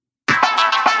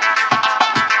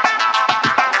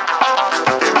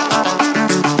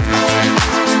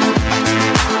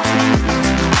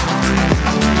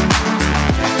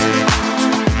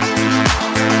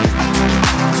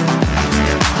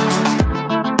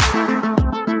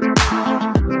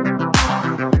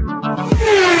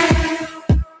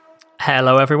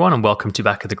Hello, everyone, and welcome to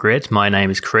Back of the Grid. My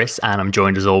name is Chris, and I'm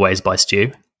joined as always by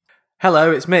Stu.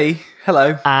 Hello, it's me.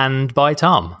 Hello. And by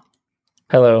Tom.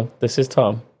 Hello, this is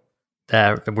Tom.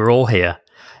 We're all here.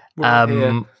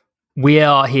 Here. We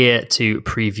are here to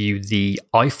preview the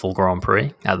Eiffel Grand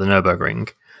Prix at the Nürburgring.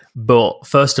 But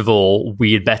first of all,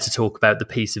 we had better talk about the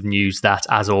piece of news that,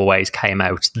 as always, came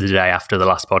out the day after the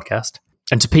last podcast.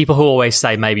 And to people who always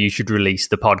say maybe you should release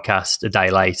the podcast a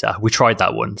day later, we tried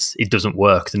that once. It doesn't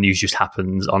work. The news just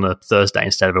happens on a Thursday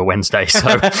instead of a Wednesday.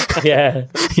 So Yeah.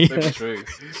 It's true.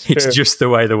 It's just the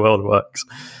way the world works.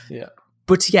 Yeah.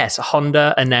 But yes,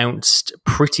 Honda announced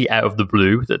pretty out of the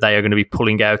blue that they are going to be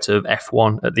pulling out of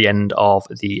F1 at the end of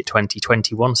the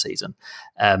 2021 season,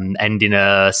 ending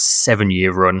a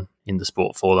 7-year run in the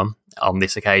sport for them on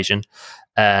this occasion.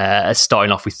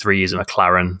 Starting off with 3 years of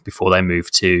McLaren before they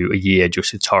moved to a year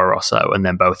just with Toro Rosso, and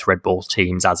then both Red Bull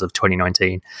teams as of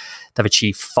 2019. They've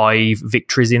achieved 5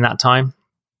 victories in that time.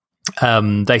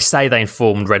 They say they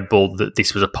informed Red Bull that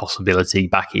this was a possibility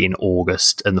back in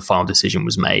August, and the final decision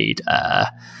was made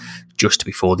just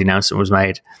before the announcement was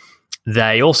made.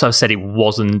 They also said it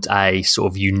wasn't a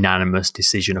sort of unanimous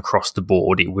decision across the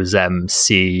board. It was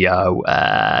CEO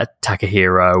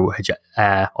Takahiro.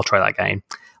 I'll try that again.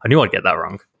 I knew I'd get that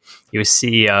wrong. It was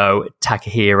CEO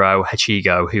Takahiro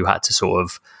Hachigo who had to sort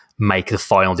of make the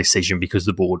final decision because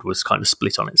the board was kind of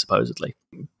split on it, supposedly.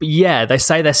 But yeah, they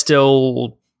say they're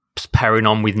still powering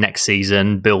on with next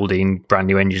season, building brand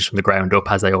new engines from the ground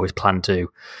up as they always plan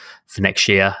to for next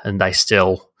year. And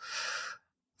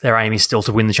their aim is still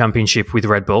to win the championship with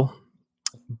Red Bull.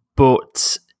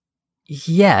 But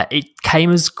yeah, it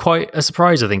came as quite a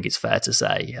surprise, I think it's fair to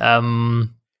say.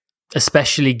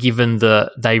 Especially given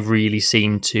that they really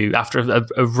seem to, after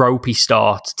a ropey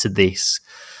start to this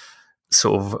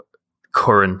sort of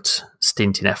current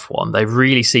stint in F1, they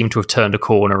really seem to have turned a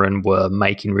corner and were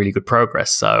making really good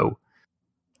progress. So,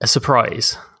 a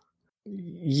surprise.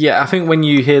 Yeah, I think when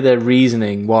you hear their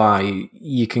reasoning why,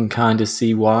 you can kind of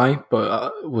see why,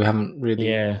 but we haven't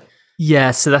really...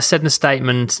 Yeah, so they said in a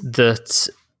statement that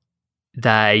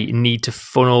they need to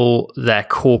funnel their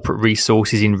corporate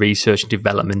resources in research and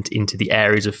development into the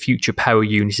areas of future power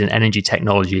units and energy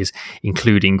technologies,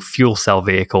 including fuel cell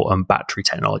vehicle and battery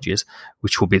technologies,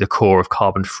 which will be the core of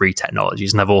carbon-free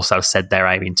technologies. And they've also said they're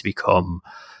aiming to become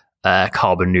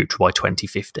carbon neutral by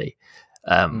 2050,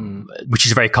 which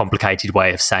is a very complicated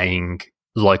way of saying,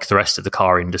 like the rest of the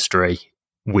car industry,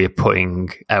 we're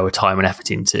putting our time and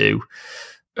effort into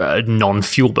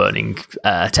non-fuel burning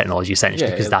technology,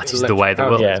 essentially, because that is the way the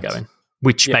world is going,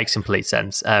 which makes complete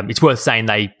sense. It's worth saying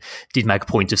they did make a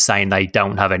point of saying they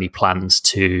don't have any plans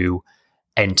to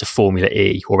enter Formula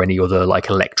E or any other like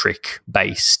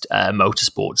electric-based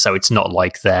motorsport. So it's not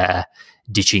like they're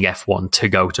ditching F1 to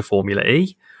go to Formula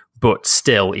E, but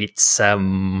still, it's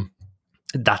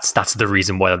that's the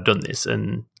reason why I've done this.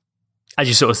 And as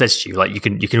you sort of said, Stu, like you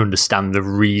can understand the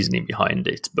reasoning behind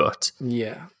it, but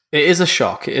yeah. It is a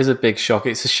shock. It is a big shock.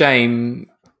 It's a shame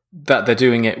that they're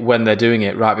doing it when they're doing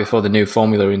it right before the new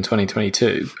formula in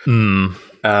 2022.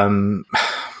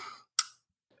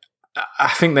 I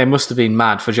think they must have been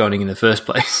mad for joining in the first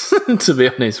place, to be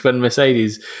honest, when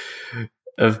Mercedes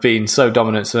have been so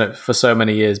dominant for so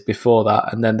many years before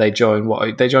that. And then they joined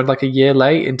like a year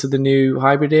late into the new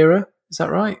hybrid era. Is that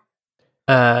right?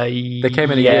 They came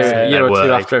in a year or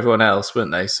two after everyone else,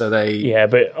 weren't they? So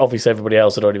but obviously everybody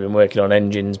else had already been working on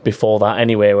engines before that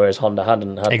anyway, whereas Honda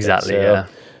hadn't. Exactly.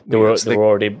 They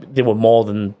were more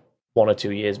than 1 or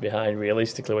 2 years behind,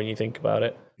 realistically, when you think about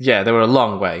it. Yeah, they were a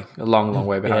long way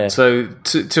behind. Yeah. So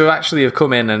to actually have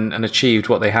come in and achieved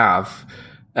what they have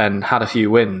and had a few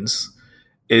wins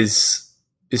is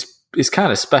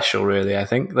kind of special, really. I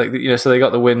think, so they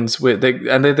got the wins they're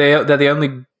the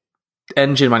only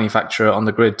engine manufacturer on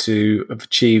the grid to have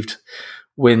achieved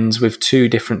wins with 2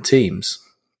 different teams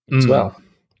as well.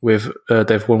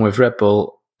 They've won with Red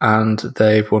Bull and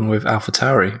they've won with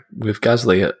AlphaTauri with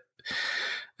Gasly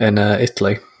in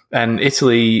Italy. And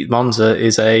Italy, Monza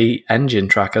is a engine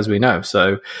track, as we know.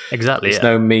 So exactly, it's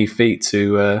no mean feat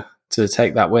to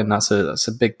take that win. That's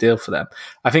a big deal for them.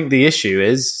 I think the issue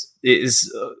is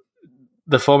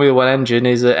the Formula One engine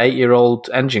is an 8-year-old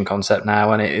engine concept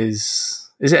now, and it is.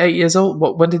 Is it 8 years old?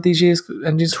 When did these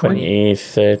engines come in?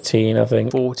 2013, I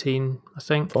think. 14, I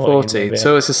think. 14.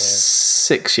 So it's a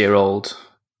 6-year-old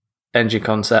engine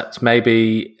concept.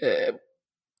 Maybe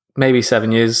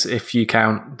 7 years if you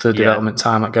count the development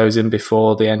time that goes in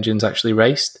before the engine's actually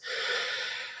raced.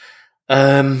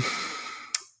 It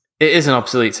is an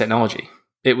obsolete technology.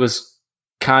 It was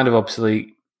kind of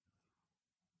obsolete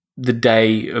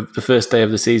the first day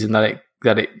of the season that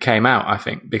it came out, I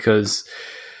think, because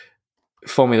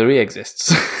Formula E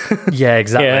exists. Yeah,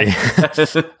 exactly.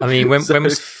 Yeah. I mean, when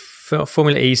was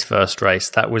Formula E's first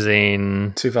race? That was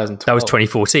in 2012. That was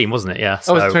 2014, wasn't it? Yeah.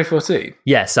 So, was it 2014?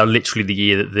 Yeah, so literally the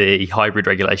year that the hybrid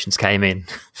regulations came in.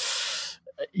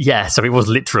 Yeah, so it was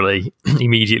literally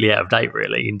immediately out of date,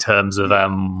 really, in terms of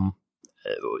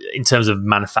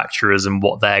manufacturers and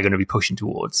what they're going to be pushing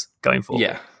towards going forward.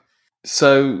 Yeah.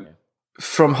 So,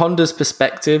 from Honda's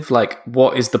perspective, like,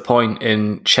 what is the point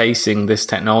in chasing this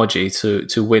technology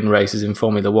to win races in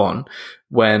Formula One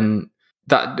when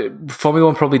that Formula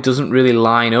One probably doesn't really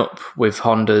line up with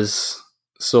Honda's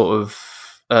sort of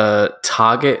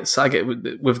targets? I get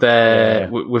with their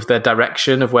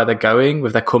direction of where they're going,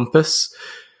 with their compass.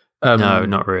 No,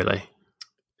 not really.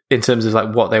 In terms of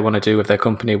like what they want to do with their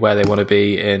company, where they want to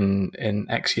be in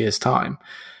X years' time.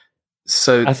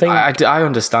 So I think I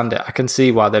understand it. I can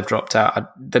see why they've dropped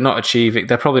out. They're not achieving.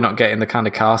 They're probably not getting the kind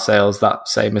of car sales that,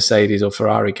 say, Mercedes or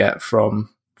Ferrari get from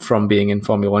being in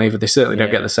Formula One either. They certainly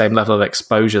don't get the same level of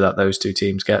exposure that those two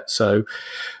teams get. So,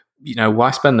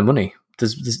 why spend the money?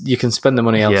 You can spend the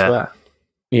money elsewhere.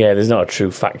 Yeah, there's not a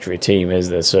true factory team, is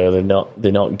there? So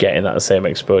they're not getting that same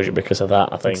exposure because of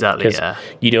that. I think exactly. Yeah.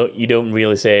 You don't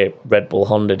really say Red Bull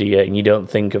Honda, do you? And you don't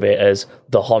think of it as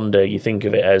the Honda. You think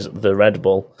of it as the Red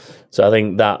Bull. So I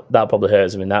think that probably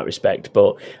hurts them in that respect.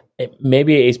 But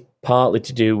maybe it is partly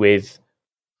to do with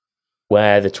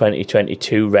where the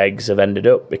 2022 regs have ended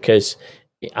up. Because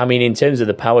I mean, in terms of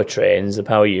the powertrains, the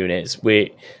power units,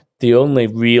 the only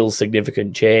real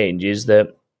significant change is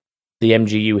that the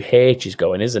MGU-H is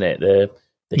going, isn't it? The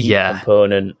heat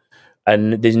component,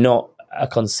 and there's not a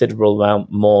considerable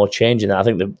amount more change in that. I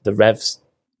think the revs,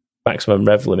 maximum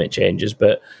rev limit changes,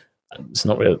 but it's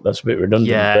not really. That's a bit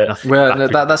redundant. Yeah, that's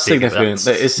significant.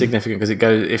 That is significant because it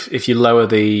goes if you lower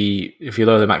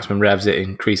the maximum revs, it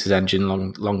increases engine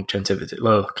longevity.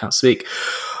 Oh, I can't speak.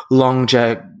 God,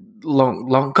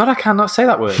 I cannot say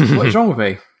that word. What is wrong with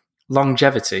me?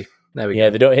 Longevity. There we go. Yeah,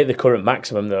 they don't hit the current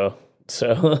maximum though.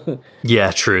 So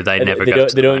yeah, true. They never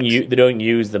they don't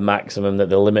use the maximum that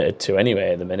they're limited to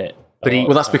anyway at the minute.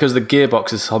 But that's because the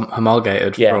gearbox is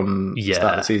homologated from the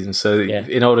start of the season. So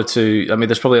in order to, I mean,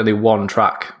 there's probably only one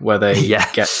track where they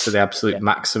get to the absolute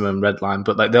maximum red line,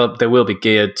 but like they will be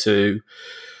geared to,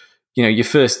 your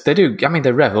first. They do. I mean,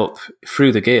 they rev up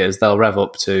through the gears. They'll rev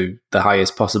up to the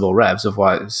highest possible revs.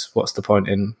 Otherwise, what's the point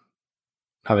in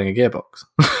having a gearbox?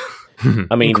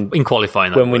 I mean, in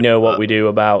qualifying, when we know what we do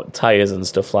about tyres and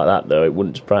stuff like that, though, it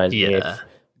wouldn't surprise me if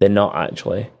they're not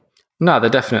actually. No, they're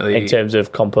definitely in terms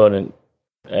of component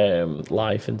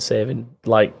life and saving,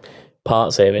 like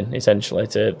part saving, essentially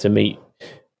to meet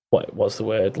what's the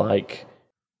word, like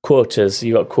quotas.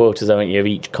 You got quotas, haven't you, of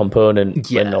each component?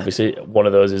 Yeah. And obviously one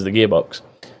of those is the gearbox.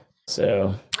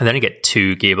 So and then you get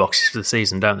 2 gearboxes for the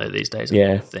season, don't they? These days,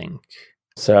 I think.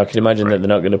 So I can imagine that they're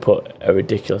not going to put a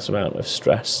ridiculous amount of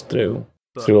stress through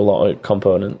a lot of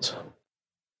components.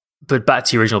 But back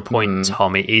to your original point,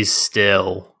 Tom, it is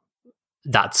still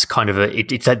that's kind of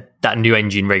it's that new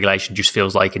engine regulation just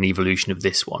feels like an evolution of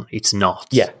this one. It's not.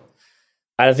 Yeah.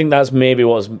 And I think that's maybe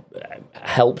what's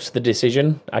helped the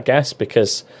decision, I guess,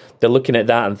 because they're looking at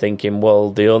that and thinking,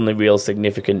 well, the only real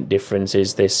significant difference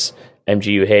is this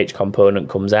MGU-H component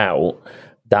comes out.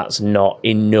 That's not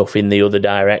enough in the other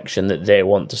direction that they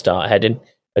want to start heading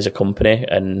as a company,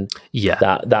 and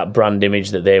that brand image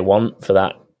that they want for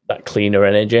that cleaner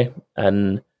energy,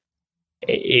 and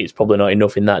it's probably not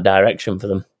enough in that direction for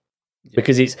them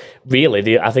because it's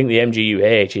really I think the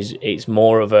MGU-H it's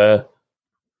more of a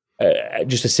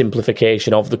just a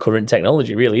simplification of the current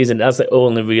technology, really, isn't it? That's the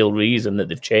only real reason that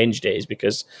they've changed it, is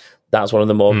because that's one of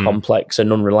the more complex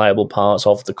and unreliable parts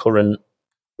of the current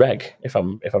reg. If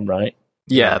I'm right.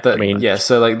 Yeah,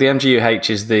 so like the MGU-H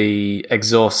is the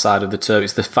exhaust side of the turbo.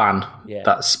 It's the fan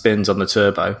that spins on the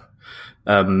turbo,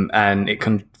 and it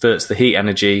converts the heat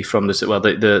energy from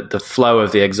the flow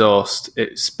of the exhaust.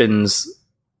 It spins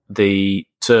the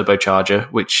turbocharger,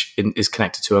 which is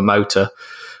connected to a motor,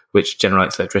 which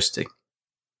generates electricity.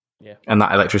 Yeah, and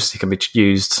that electricity can be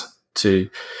used to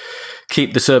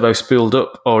keep the turbo spooled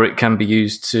up, or it can be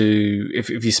used to, if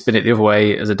you spin it the other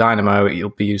way as a dynamo, it'll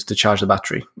be used to charge the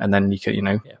battery. And then you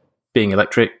can, being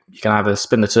electric, you can either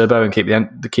spin the turbo and keep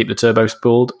the turbo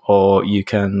spooled, or you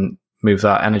can move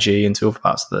that energy into other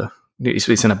parts of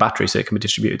it's in a battery, so it can be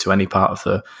distributed to any part of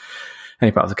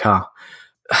the car.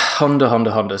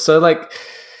 Honda. So like,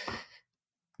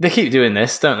 they keep doing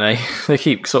this, don't they? They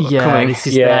keep sort of coming. This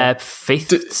is their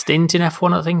 5th stint in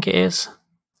F1, I think it is.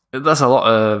 That's a lot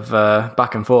of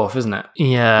back and forth, isn't it?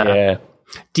 Yeah.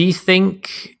 Do you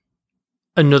think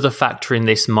another factor in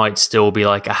this might still be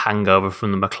like a hangover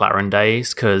from the McLaren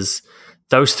days? Because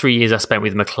those 3 years I spent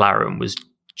with McLaren was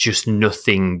just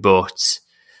nothing but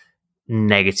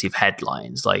negative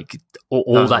headlines. Like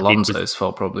all that Alonso's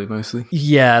fault, probably mostly.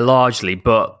 Yeah, largely.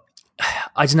 But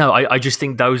I don't know. I just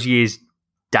think those years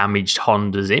damaged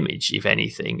Honda's image, if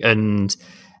anything. And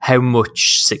how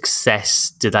much success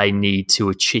do they need to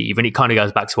achieve? And it kind of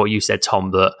goes back to what you said,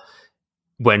 Tom, that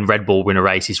when Red Bull win a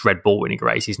race, it's Red Bull winning a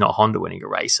race, it's not Honda winning a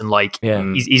race. And like,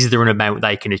 is there an amount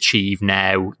they can achieve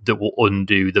now that will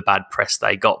undo the bad press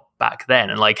they got back then?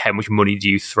 And like, how much money do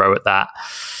you throw at that,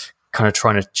 kind of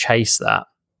trying to chase that?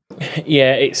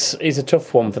 Yeah, it's a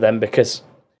tough one for them because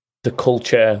the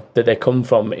culture that they come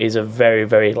from is a very,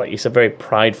 very, like, it's a very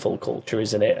prideful culture,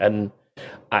 isn't it? And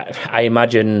I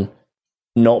imagine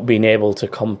not being able to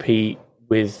compete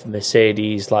with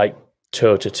Mercedes like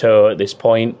toe to toe at this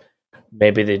point.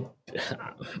 Maybe they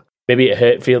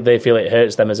feel it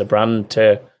hurts them as a brand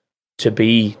to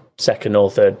be second or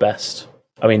third best.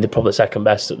 I mean, they're probably second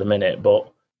best at the minute,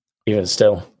 but even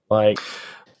still, like,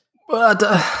 well,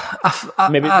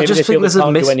 maybe they feel they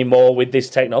can't do any more with this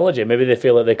technology. Maybe they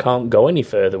feel that they can't go any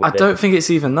further with it. I don't think it's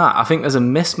even that. I think there's a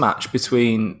mismatch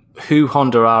between who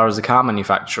Honda are as a car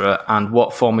manufacturer and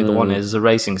what Formula One is as a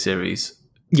racing series.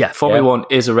 Yeah, Formula One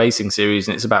is a racing series,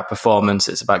 and it's about performance,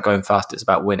 it's about going fast, it's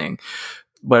about winning.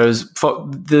 Whereas for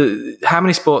how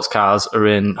many sports cars are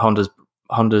in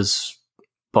Honda's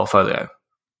portfolio?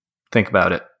 Think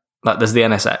about it. Like, there's the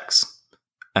NSX,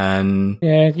 and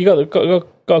you got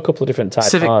a couple of different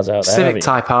Type R's out there. Civic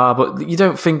Type R, but you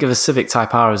don't think of a Civic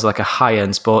Type R as like a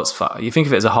high-end sports car. You think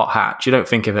of it as a hot hatch. You don't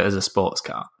think of it as a sports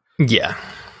car. Yeah.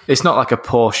 It's not like a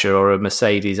Porsche or a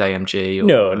Mercedes AMG.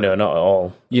 No, not at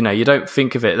all. You don't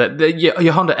think of it.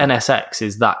 Your Honda NSX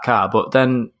is that car, but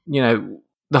then,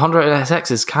 the Honda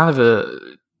NSX is kind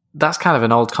of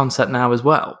an old concept now as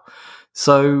well.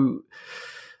 So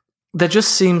there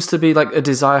just seems to be like a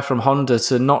desire from Honda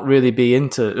to not really be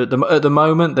into, at the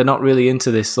moment, they're not really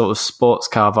into this sort of sports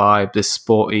car vibe, this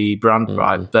sporty brand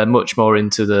vibe. They're much more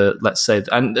into the, let's say,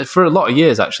 and for a lot of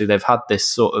years, actually, they've had this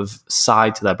sort of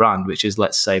side to their brand, which is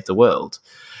let's save the world.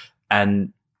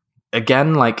 And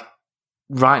again, like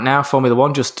right now, Formula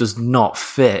One just does not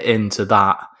fit into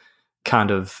that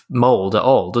kind of mold at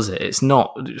all, does it? It's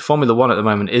not. Formula One at the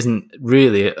moment isn't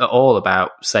really at all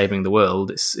about saving the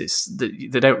world. It's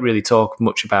they don't really talk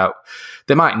much about.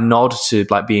 They might nod to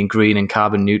like being green and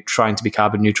trying to be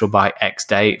carbon neutral by X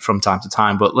date from time to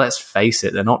time, but let's face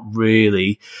it, they're not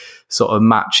really sort of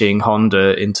matching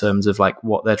Honda in terms of like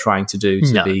what they're trying to do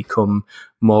to become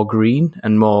more green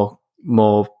and more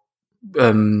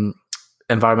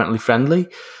environmentally friendly.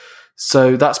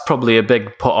 So that's probably a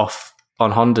big put off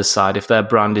on Honda's side if their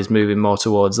brand is moving more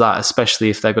towards that,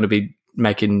 especially if they're going to be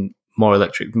making more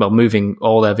electric, moving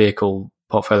all their vehicle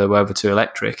portfolio over to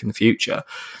electric in the future.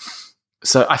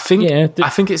 So I think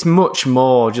it's much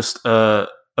more just a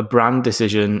brand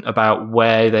decision about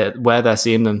where they're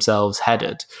seeing themselves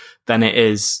headed than it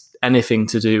is anything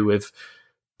to do with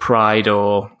pride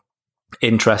or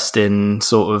interest in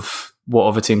sort of what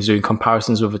other teams do in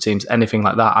comparisons with other teams, anything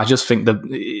like that. I just think that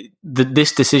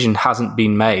this decision hasn't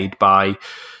been made by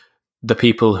the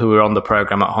people who are on the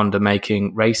program at Honda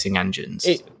making racing engines.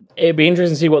 It'd be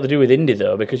interesting to see what they do with Indy,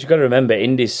 though, because you've got to remember,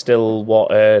 Indy's still,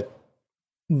 a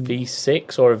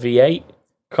V6 or a V8?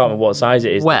 Can't remember what size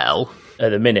it is at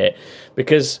the minute.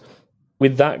 Because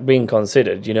with that being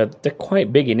considered, they're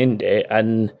quite big in Indy,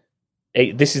 and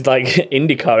this is like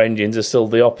IndyCar engines are still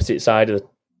the opposite side of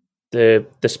the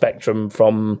spectrum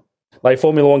from, like,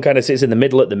 Formula One kind of sits in the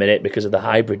middle at the minute because of the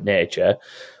hybrid nature,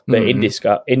 but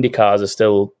Indy cars are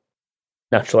still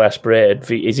naturally aspirated.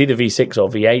 It's either V6 or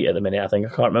V8 at the minute, I think. I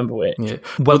can't remember which. Yeah.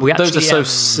 Well, those are so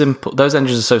simple. Those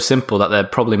engines are so simple that they're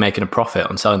probably making a profit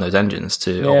on selling those engines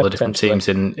to all the different teams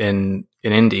in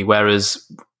Indy,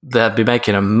 whereas they'll be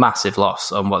making a massive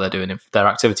loss on what they're doing. If their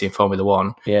activity in Formula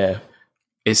One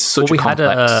is such a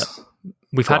complex...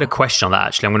 We've had a question on that,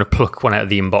 actually. I'm going to pluck one out of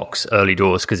the inbox early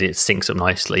doors because it syncs up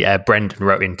nicely. Brendan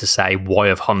wrote in to say, why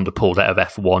have Honda pulled out of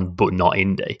F1 but not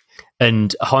Indy?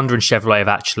 And Honda and Chevrolet have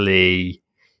actually,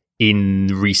 in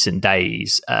recent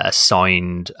days,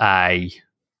 signed a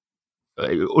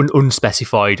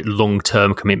unspecified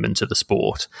long-term commitment to the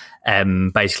sport,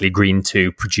 basically agreeing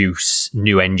to produce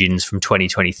new engines from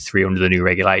 2023 under the new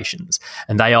regulations.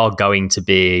 And they are going to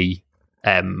be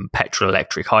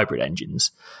petrol-electric hybrid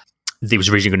engines. It was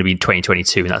originally going to be in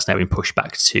 2022, and that's now been pushed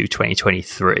back to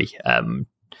 2023.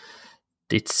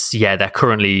 They're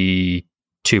currently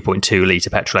 2.2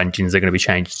 litre petrol engines. They're going to be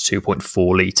changed to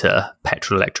 2.4 litre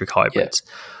petrol electric hybrids.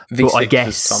 V6s, but I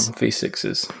guess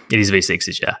V6s. It is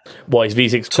V6s, yeah. What is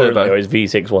V6 currently, or is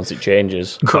V6 once it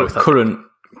changes? Current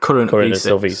Current is V6.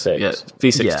 still V6. Yeah,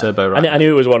 V6 turbo, right? I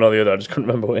knew it was one or the other. I just couldn't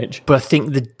remember which. But I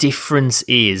think the difference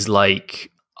is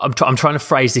like I'm trying to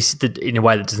phrase this in a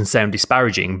way that doesn't sound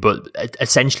disparaging, but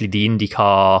essentially the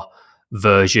IndyCar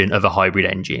version of a hybrid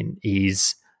engine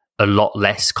is a lot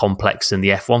less complex than the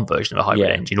F1 version of a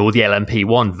hybrid engine, or the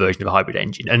LMP1 version of a hybrid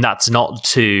engine. And that's not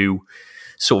to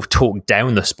sort of talk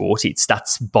down the sport.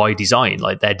 That's by design.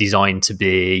 Like, they're designed to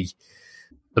be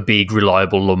a big,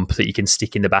 reliable lump that you can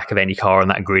stick in the back of any car on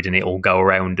that grid, and it'll go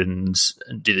around and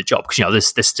do the job.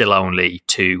 Because there's still only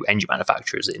 2 engine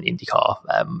manufacturers in IndyCar.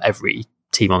 Every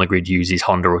team on the grid uses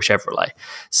Honda or Chevrolet,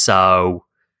 so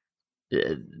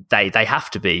they have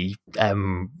to be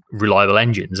reliable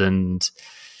engines. And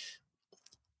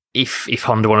if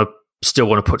Honda still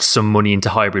want to put some money into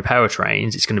hybrid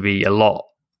powertrains, it's going to be a lot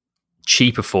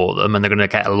cheaper for them, and they're going to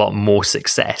get a lot more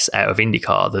success out of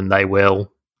IndyCar than they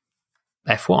will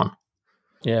F1.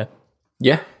 Yeah,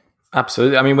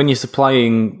 absolutely. I mean, when you're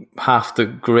supplying half the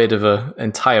grid of an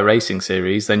entire racing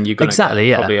series, then you're going to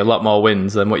get probably a lot more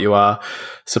wins than what you are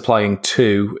supplying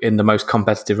 2 in the most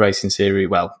competitive racing series.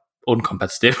 Well,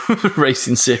 uncompetitive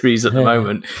racing series at the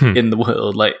moment in the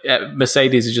world. Like,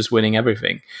 Mercedes is just winning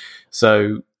everything.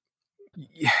 So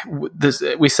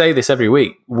we say this every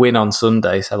week: win on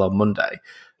Sunday, sell on Monday,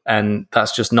 and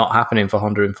that's just not happening for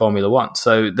Honda in Formula One.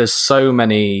 So there's so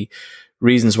many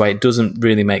reasons why it doesn't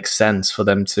really make sense for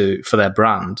them for their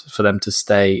brand, for them to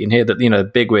stay in here. That,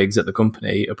 the bigwigs at the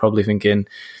company are probably thinking,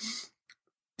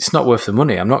 it's not worth the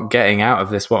money. I'm not getting out of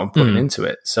this what I'm putting into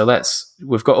it. So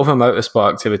we've got other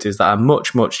motorsport activities that are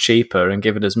much, much cheaper and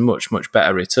giving us much, much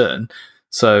better return.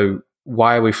 So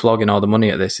why are we flogging all the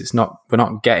money at this? We're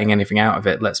not getting anything out of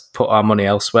it. Let's put our money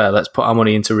elsewhere. Let's put our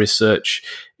money into research,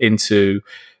 into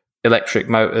electric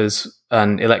motors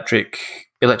and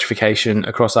electrification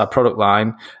across our product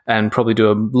line, and probably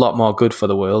do a lot more good for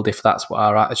the world, if that's what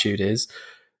our attitude is,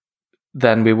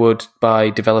 than we would by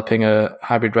developing a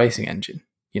hybrid racing engine.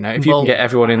 If you can get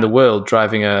everyone in the world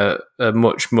driving a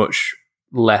much, much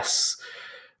less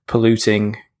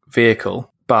polluting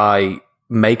vehicle by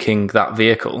making that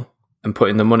vehicle and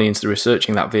putting the money into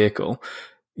researching that vehicle,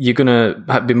 you're going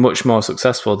to be much more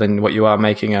successful than what you are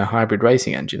making a hybrid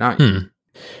racing engine, aren't you?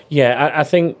 Yeah, I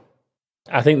think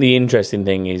the interesting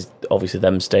thing is obviously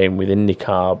them staying with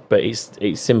IndyCar, but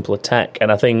it's simpler tech.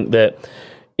 And I think that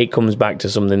it comes back to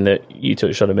something that you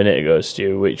touched on a minute ago,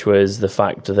 Stu, which was the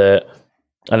fact that,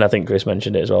 and I think Chris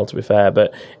mentioned it as well, to be fair,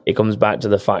 but it comes back to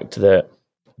the fact that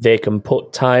they can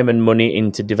put time and money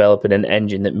into developing an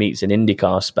engine that meets an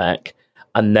IndyCar spec,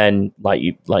 and then, like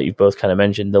you both kind of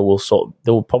mentioned, they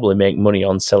will probably make money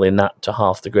on selling that to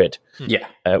half the grid. Yeah.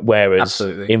 Whereas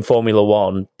absolutely. In Formula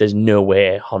One, there's no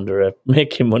way Honda are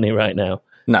making money right now.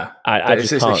 No,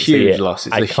 it's a huge loss.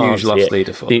 It's a huge loss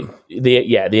leader for them.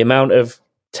 The amount of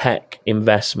tech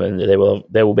investment that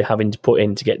they will be having to put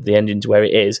in to get the engine to where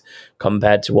it is,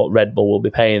 compared to what Red Bull will be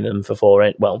paying them for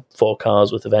 4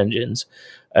 cars worth of engines,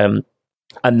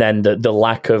 and then the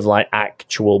lack of like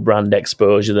actual brand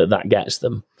exposure that gets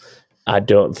them. I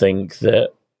don't think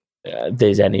that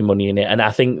there's any money in it, and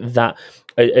I think that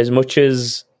as much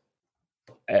as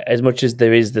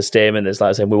there is the statement that's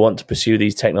like saying we want to pursue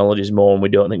these technologies more and we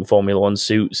don't think Formula One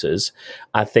suits us,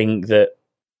 I think that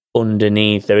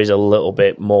underneath there is a little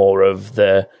bit more of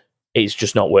it's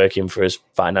just not working for us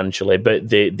financially, but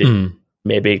the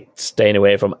maybe staying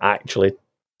away from actually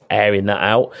airing that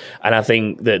out. And I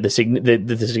think that the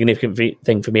significant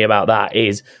thing for me about that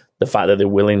is the fact that they're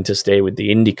willing to stay with the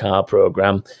IndyCar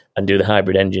program and do the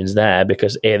hybrid engines there,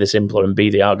 because A, they're simpler, and B,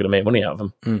 they are going to make money out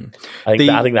of them. I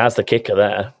think that's the kicker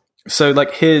there. So,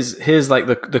 like, here's like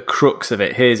the crux of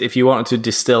it. If you wanted to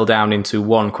distill down into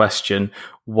one question,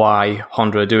 why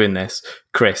Honda are doing this,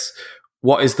 Chris,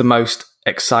 what is the most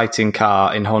exciting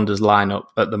car in Honda's lineup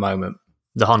at the moment?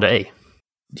 The Honda E.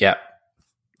 Yeah,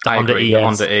 the Honda agree. E. The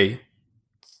Honda E.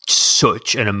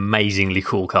 Such an amazingly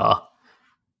cool car.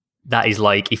 That is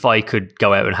like, if I could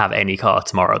go out and have any car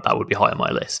tomorrow, that would be high on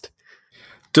my list.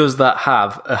 Does that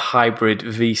have a hybrid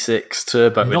V6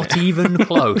 turbo? Not even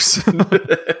close.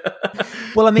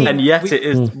 Well, I mean, and yet it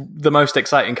is the most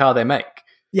exciting car they make.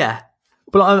 Yeah.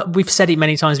 Well, we've said it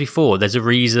many times before. There's a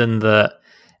reason that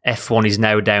F1 is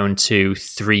now down to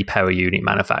 3 power unit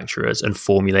manufacturers, and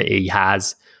Formula E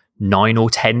has 9 or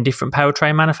 10 different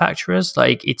powertrain manufacturers.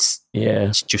 Like, it's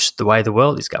just the way the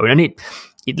world is going, and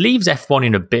it leaves F1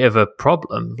 in a bit of a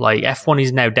problem. Like, F1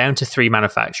 is now down to 3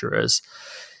 manufacturers.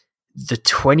 The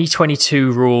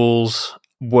 2022 rules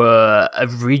were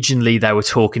originally, they were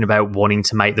talking about wanting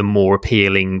to make them more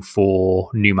appealing for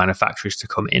new manufacturers to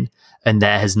come in, and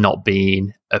there has not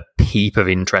been a peep of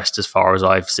interest, as far as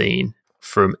I've seen,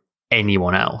 from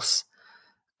anyone else.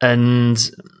 And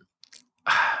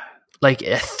like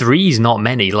 3 is not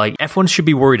many. Like F1 should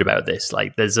be worried about this.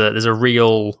 Like there's a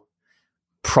real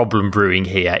problem brewing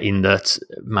here in that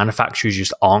manufacturers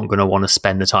just aren't going to want to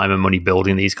spend the time and money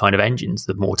building these kind of engines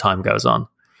the more time goes on.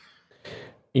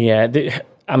 Yeah,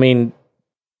 I mean,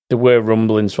 there were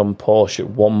rumblings from Porsche at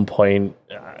one point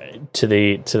to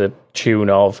the tune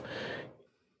of,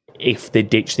 if they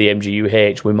ditch the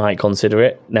MGU-H, we might consider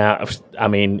it. Now, I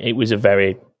mean, it was a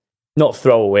very not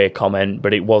throwaway comment,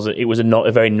 but it was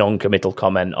a very non-committal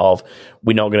comment of,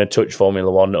 we're not going to touch Formula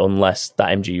One unless that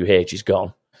MGU-H is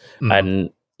gone. And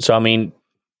so, I mean,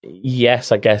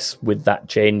 yes, I guess with that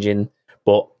changing,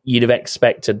 but you'd have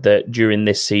expected that during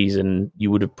this season,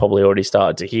 you would have probably already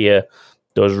started to hear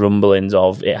those rumblings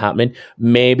of it happening.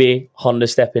 Maybe Honda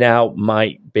stepping out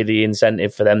might be the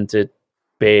incentive for them to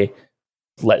be,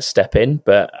 let's step in,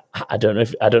 but I don't know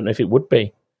if it would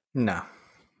be. No.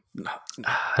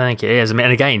 I think it is. I mean,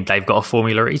 and again, they've got a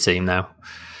Formula E team now.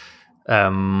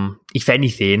 If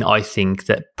anything, I think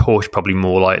that Porsche probably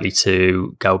more likely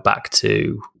to go back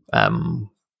to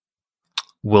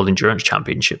World Endurance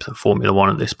Championship than Formula One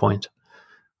at this point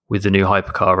with the new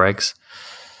hypercar regs.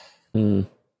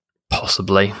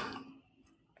 Possibly.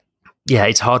 Yeah,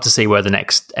 it's hard to see where the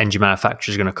next engine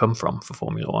manufacturer is going to come from for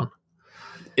Formula One.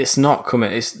 It's not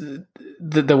coming.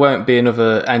 There won't be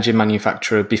another engine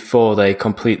manufacturer before they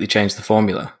completely change the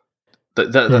formula.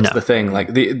 That's the thing.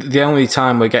 Like the only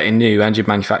time we're getting new engine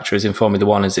manufacturers in Formula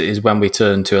One is when we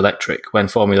turn to electric, when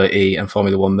Formula E and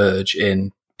Formula One merge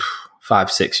in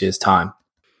 5-6 years' time.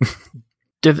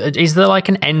 Is there like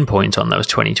an endpoint on those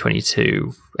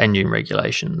 2022 engine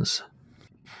regulations?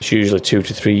 It's usually 2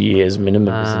 to 3 years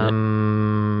minimum,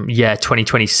 isn't it? Yeah,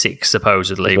 2026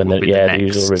 supposedly when will be the next, they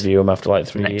usually review them after like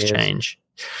 3 years. Change.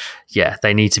 Yeah,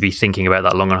 they need to be thinking about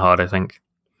that long and hard, I think.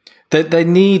 They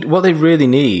need, what they really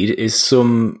need is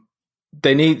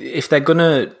if they're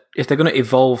gonna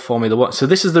evolve Formula One. So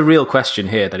this is the real question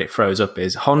here that it throws up: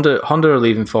 is Honda are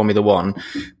leaving Formula One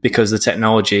because the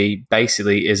technology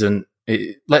basically isn't.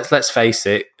 Let's face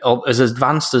it, as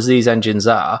advanced as these engines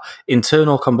are,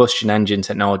 internal combustion engine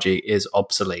technology is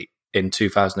obsolete in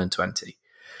 2020.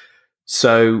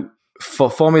 So for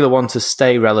Formula One to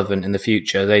stay relevant in the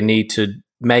future, they need to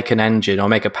make an engine or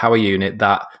make a power unit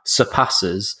that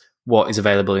surpasses what is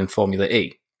available in Formula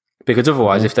E. Because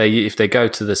otherwise, if they go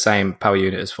to the same power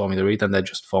unit as Formula E, then they're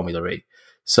just Formula E.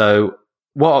 So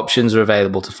what options are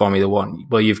available to Formula One?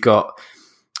 Well, you've got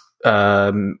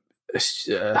hydrogen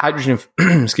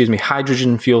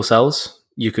fuel cells.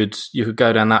 You could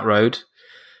go down that road,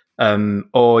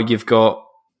 or you've got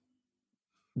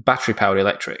battery powered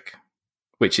electric,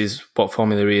 which is what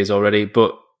Formula E is already.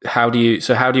 But how do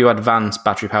you advance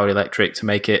battery powered electric to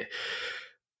make it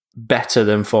better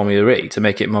than Formula E, to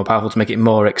make it more powerful, to make it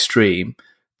more extreme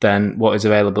than what is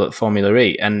available at Formula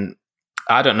E? And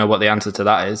I don't know what the answer to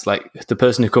that is. Like, the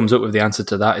person who comes up with the answer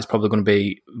to that is probably going to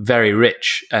be very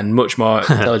rich and much more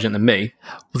intelligent than me.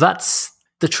 Well, that's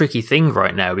the tricky thing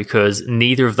right now, because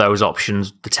neither of those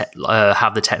options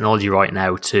have the technology right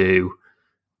now to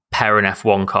pair an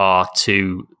F1 car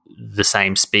to the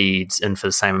same speeds and for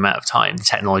the same amount of time. The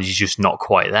technology is just not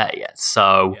quite there yet.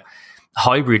 So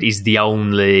hybrid is the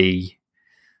only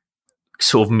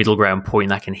sort of middle ground point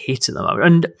that can hit at the moment.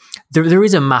 And there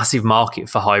is a massive market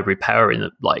for hybrid power in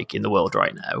the world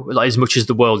right now. Like, as much as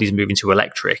the world is moving to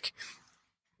electric,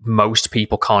 most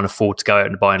people can't afford to go out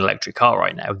and buy an electric car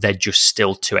right now. They're just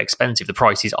still too expensive. The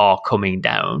prices are coming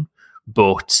down,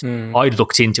 but I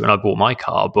looked into it when I bought my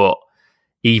car, but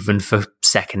even for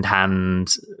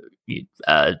second-hand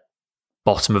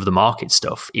bottom of the market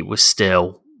stuff, it was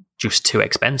still just too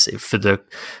expensive for the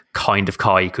kind of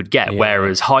car you could get,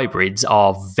 whereas hybrids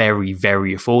are very,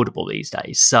 very affordable these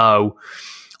days. So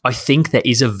I think there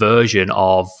is a version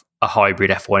of a hybrid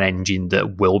F1 engine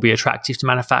that will be attractive to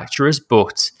manufacturers,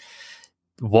 but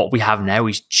what we have now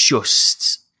is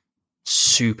just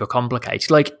super complicated.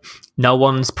 Like, no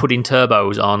one's putting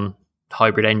turbos on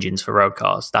hybrid engines for road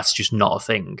cars. That's just not a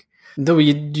thing. No,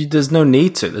 there's no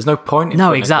need to. There's no point in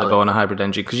putting a turbo on a hybrid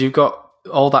engine, because you've got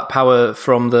all that power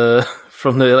from the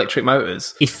electric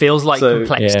motors. It feels like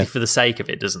complexity for the sake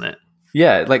of it, doesn't it?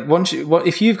 Yeah, like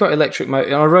if you've got electric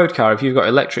motor on a road car, if you've got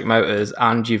electric motors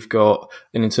and you've got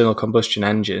an internal combustion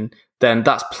engine, then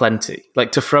that's plenty.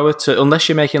 Like, to throw it to, unless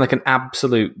you're making like an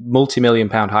absolute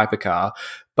multi-million-pound hypercar,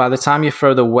 by the time you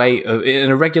throw the weight of, in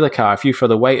a regular car, if you throw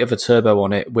the weight of a turbo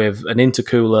on it with an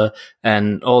intercooler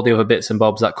and all the other bits and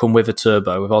bobs that come with a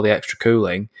turbo, with all the extra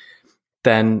cooling,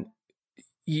 then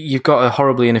you've got a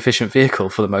horribly inefficient vehicle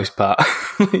for the most part.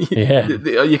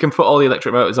 You can put all the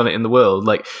electric motors on it in the world.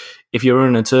 Like, if you're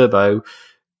running a turbo,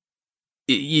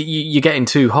 you're getting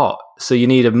too hot, so you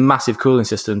need a massive cooling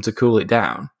system to cool it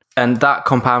down. And that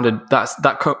compounded, that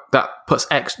puts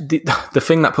the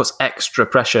thing that puts extra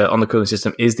pressure on the cooling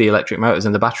system is the electric motors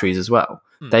and the batteries as well.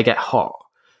 They get hot,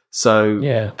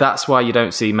 so that's why you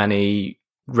don't see many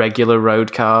regular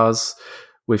road cars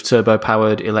with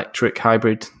turbo-powered electric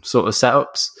hybrid sort of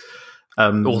setups.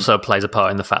 Also plays a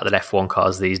part in the fact that F1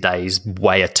 cars these days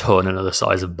weigh a ton and are the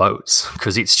size of boats,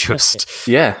 because it's just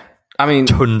I mean,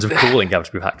 tons of cooling have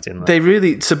to be packed in there. They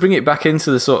really, to bring it back into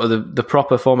the sort of the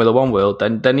proper Formula One world,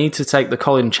 then they need to take the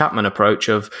Colin Chapman approach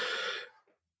of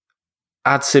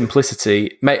add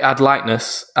simplicity, add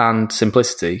lightness and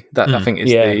simplicity. That I think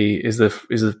is the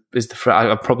phrase.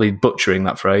 I'm probably butchering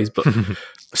that phrase, but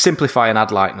simplify and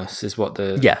add lightness is what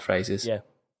the phrase is. Yeah.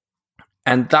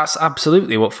 And that's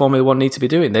absolutely what Formula One need to be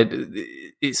doing.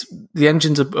 The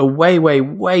engines are way, way,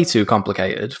 way too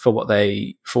complicated for what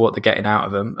they're getting out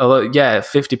of them. Although,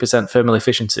 50% thermal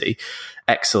efficiency,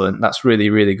 excellent. That's really,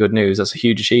 really good news. That's a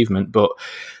huge achievement. But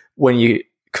when you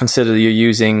consider you're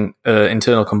using an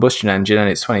internal combustion engine and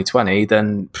it's 2020,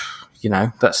 then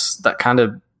that kind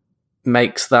of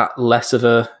makes that less of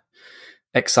a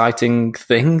exciting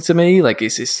thing to me. Like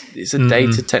it's a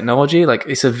dated technology. Like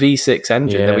it's a V6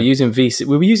 engine that we're using.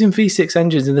 We were using V6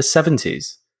 engines in the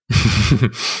 70s.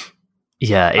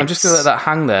 I'm just gonna let that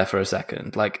hang there for a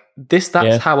second. Like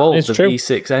that's how old the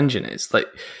V6 engine is. Like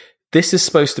this is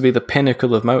supposed to be the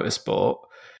pinnacle of motorsport.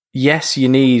 Yes, you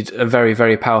need a very,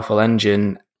 very powerful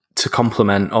engine to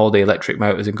complement all the electric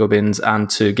motors and gubbins and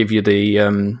to give you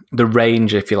the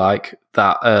range, if you like,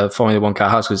 that a Formula One car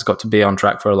has, because it's got to be on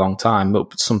track for a long time,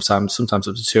 but sometimes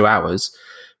up to 2 hours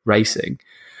racing.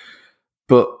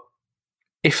 But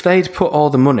if they'd put all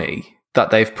the money that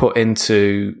they've put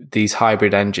into these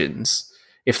hybrid engines,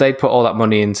 if they'd put all that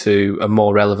money into a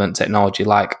more relevant technology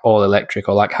like all electric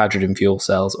or like hydrogen fuel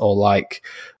cells or like,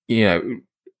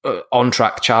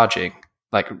 on-track charging,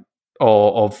 like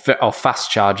or fast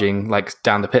charging, like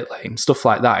down the pit lane, stuff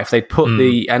like that. If they put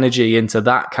the energy into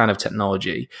that kind of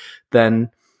technology, then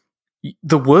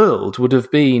the world would have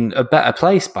been a better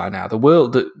place by now. The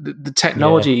world, the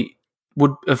technology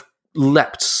would have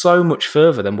leapt so much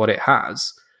further than what it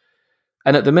has.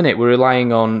 And at the minute, we're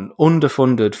relying on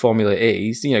underfunded Formula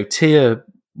E's,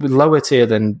 lower tier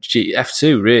than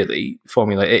F2, really,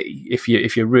 Formula E. If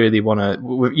you really want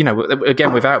to,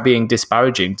 again, without being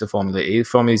disparaging to Formula E,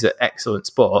 Formula E is an excellent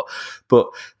sport, but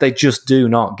they just do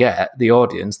not get the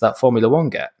audience that Formula One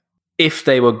get. If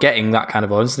they were getting that kind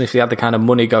of audience, and if they had the kind of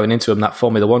money going into them that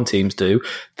Formula One teams do,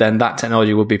 then that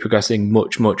technology would be progressing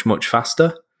much, much, much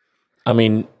faster. I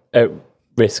mean, at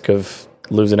risk of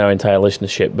losing our entire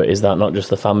listenership, but is that not just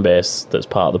the fan base that's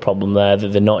part of the problem there, that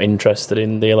they're not interested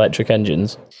in the electric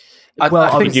engines? I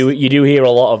think you do hear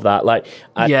a lot of that. Like,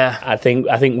 I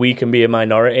think we can be a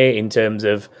minority in terms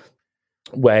of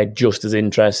we're just as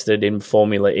interested in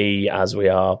Formula E as we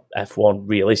are F1.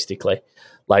 Realistically,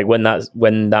 like when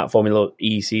that Formula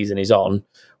E season is on,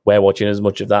 we're watching as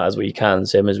much of that as we can,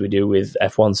 same as we do with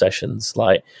F1 sessions.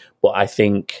 Like, but I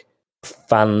think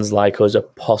fans like us are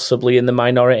possibly in the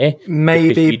minority.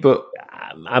 Maybe, but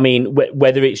I mean,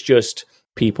 whether it's just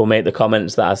people make the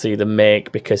comments that I see them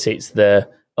make because it's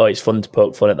it's fun to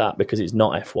poke fun at that because it's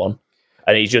not F1,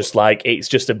 and it's just like it's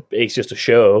just a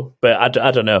show. But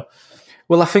I don't know.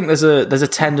 Well, I think there's a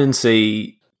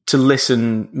tendency to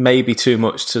listen maybe too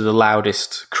much to the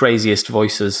loudest, craziest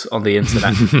voices on the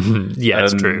internet. Yeah,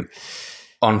 it's true.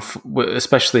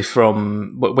 Especially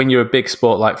from when you're a big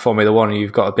sport like Formula One and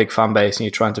you've got a big fan base and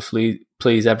you're trying to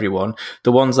please everyone,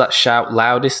 the ones that shout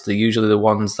loudest are usually the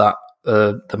ones that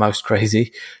are the most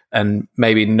crazy and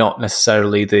maybe not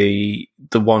necessarily the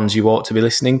ones you ought to be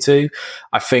listening to.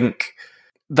 I think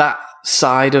that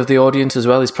side of the audience as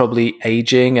well is probably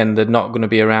aging, and they're not going to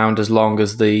be around as long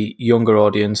as the younger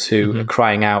audience who are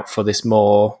crying out for this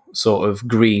more sort of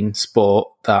green sport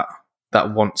that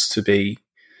wants to be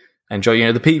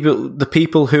enjoy. The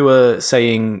people who are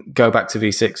saying go back to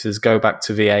V6s, go back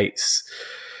to V8s,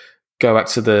 go back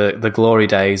to the glory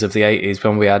days of the 80s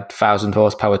when we had 1,000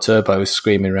 horsepower turbos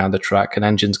screaming around the track and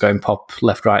engines going pop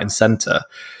left, right, and centre.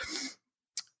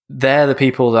 They're the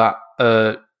people that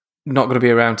are not going to be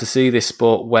around to see this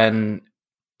sport when.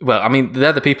 Well, I mean,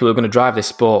 they're the people who are going to drive this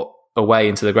sport away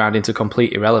into the ground, into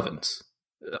complete irrelevance,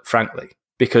 frankly,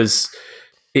 because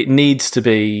it needs to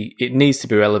be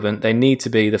relevant. They need to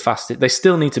be the fastest. They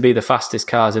still need to be the fastest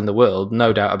cars in the world,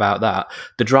 no doubt about that.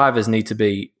 The drivers need to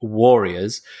be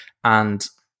warriors, and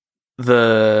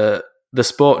the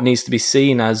sport needs to be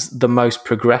seen as the most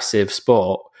progressive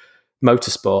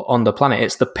motorsport on the planet.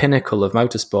 It's the pinnacle of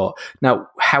motorsport. Now,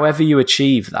 however you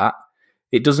achieve that,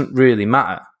 it doesn't really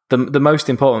matter. The most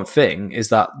important thing is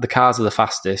that the cars are the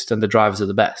fastest and the drivers are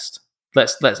the best.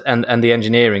 And the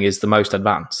engineering is the most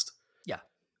advanced. Yeah.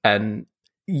 And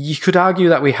you could argue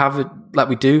that we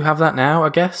do have that now, I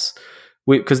guess,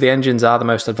 because the engines are the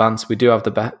most advanced. We do have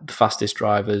the fastest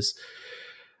drivers,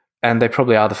 and they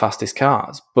probably are the fastest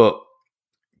cars. But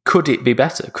could it be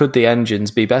better? Could the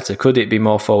engines be better? Could it be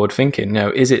more forward thinking?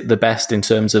 Is it the best in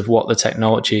terms of what the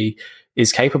technology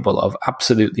is capable of?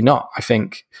 Absolutely not. I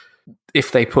think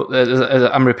if they put,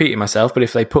 I'm repeating myself, but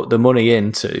if they put the money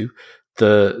into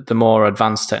the more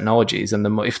advanced technologies, and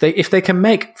if they can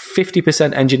make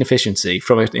 50% engine efficiency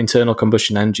from an internal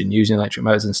combustion engine using electric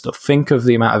motors and stuff, think of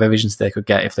the amount of efficiency they could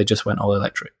get if they just went all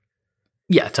electric.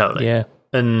 Yeah, totally. Yeah.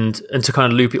 And to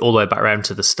kind of loop it all the way back around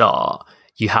to the start,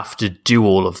 you have to do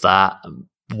all of that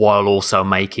while also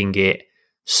making it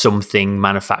something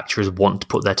manufacturers want to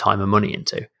put their time and money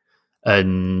into.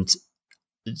 And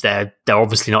they're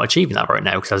obviously not achieving that right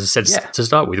now, because as I said to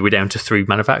start with, we're down to 3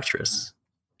 manufacturers.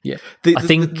 Yeah, I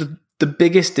think the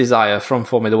biggest desire from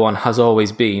Formula One has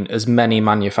always been as many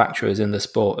manufacturers in the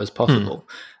sport as possible,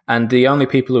 and the only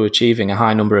people who are achieving a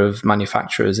high number of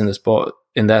manufacturers in their sport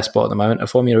at the moment are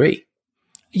Formula E.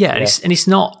 Yeah, and it's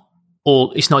not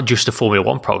just a Formula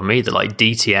One problem either. Like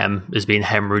DTM has been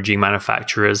hemorrhaging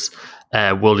manufacturers.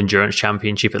 World Endurance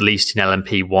Championship, at least in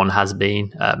LMP1, has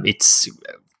been. It's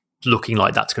looking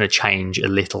like that's going to change a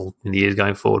little in the years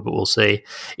going forward, but we'll see.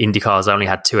 IndyCar's only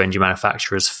had 2 engine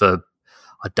manufacturers for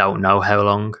I don't know how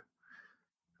long.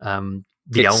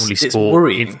 The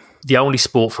only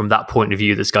sport from that point of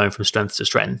view that's going from strength to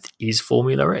strength is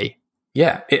Formula E.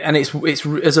 Yeah, and it's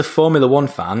as a Formula One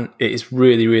fan, it is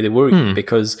really, really worrying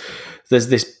because there's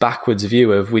this backwards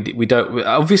view of we don't,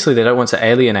 obviously they don't want to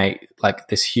alienate like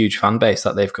this huge fan base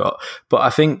that they've got, but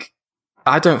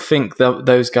I don't think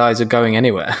those guys are going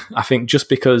anywhere. I think just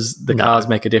because the cars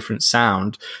make a different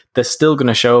sound, they're still going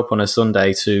to show up on a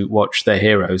Sunday to watch their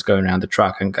heroes go around the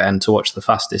track and to watch the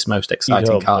fastest, most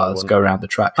exciting cars go around the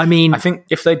track. I mean, I think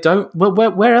if they don't, well,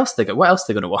 where else they go? What else are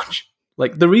they going to watch?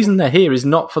 Like, the reason they're here is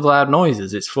not for the loud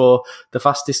noises; it's for the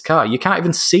fastest car. You can't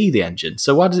even see the engine,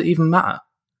 so why does it even matter?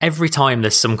 Every time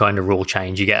there's some kind of rule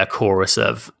change, you get a chorus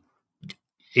of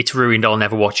 "It's ruined. I'll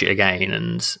never watch it again."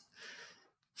 And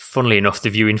funnily enough, the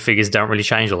viewing figures don't really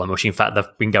change all that much. In fact,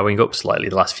 they've been going up slightly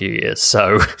the last few years.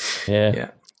 So,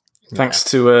 yeah. Thanks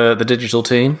to the digital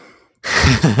team.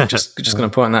 just going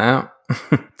to point that out.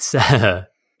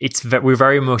 We're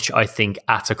very much, I think,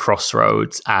 at a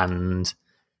crossroads, and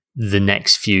the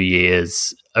next few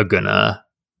years are a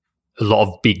lot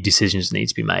of big decisions need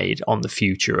to be made on the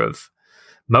future of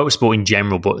motorsport in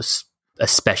general, but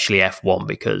especially F1,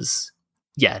 because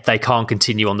they can't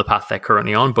continue on the path they're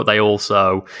currently on, but the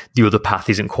other path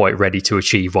isn't quite ready to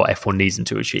achieve what F1 needs them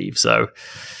to achieve. So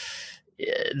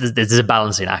there's a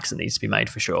balancing act that needs to be made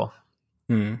for sure.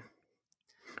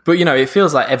 But it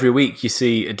feels like every week you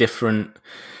see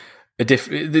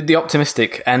the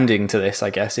optimistic ending to this,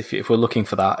 I guess, if we're looking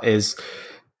for that, is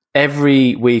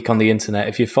every week on the internet,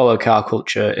 if you follow car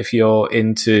culture, if you're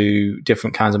into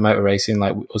different kinds of motor racing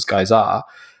like us guys are,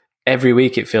 every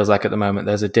week it feels like at the moment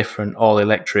there's a different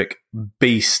all-electric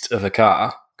beast of a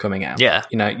car coming out. Yeah.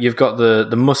 You've got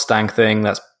the Mustang thing,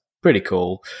 that's pretty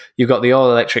cool. You've got the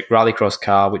all-electric rallycross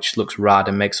car, which looks rad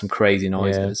and makes some crazy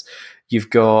noises. Yeah. You've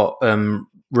got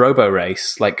Robo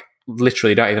Race, like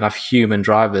literally don't even have human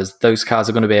drivers. Those cars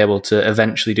are going to be able to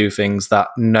eventually do things that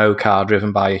no car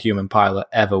driven by a human pilot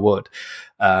ever would.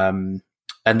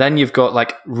 And then you've got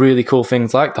like really cool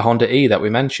things like the Honda E that we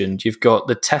mentioned. You've got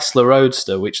the Tesla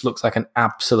Roadster, which looks like an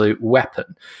absolute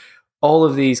weapon. All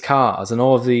of these cars and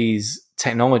all of these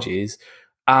technologies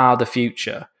are the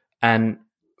future. And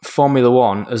Formula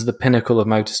One, as the pinnacle of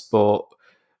motorsport,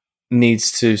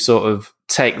 needs to sort of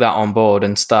take that on board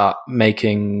and start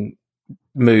making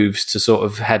moves to sort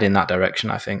of head in that direction.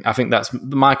 I think that's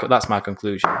my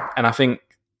conclusion. And I think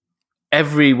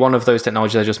every one of those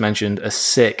technologies I just mentioned are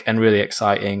sick and really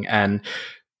exciting, and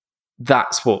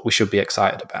that's what we should be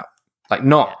excited about. Like,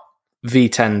 not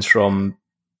V10s from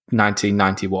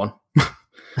 1991.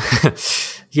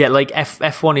 Yeah, like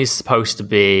F1 is supposed to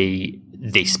be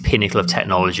this pinnacle of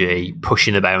technology,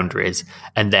 pushing the boundaries,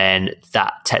 and then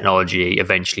that technology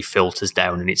eventually filters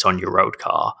down and it's on your road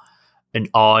car. And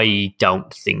I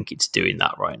don't think it's doing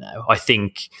that right now. I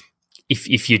think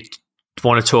if you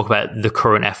want to talk about the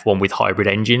current F1 with hybrid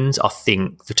engines, I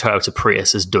think the Toyota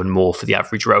Prius has done more for the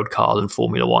average road car than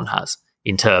Formula One has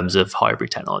in terms of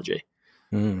hybrid technology.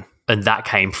 And that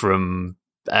came from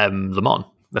Le Mans.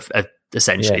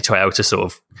 Essentially, Toyota sort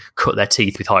of cut their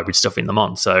teeth with hybrid stuff in Le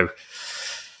Mans. So,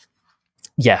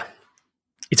 yeah,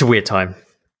 It's a weird time.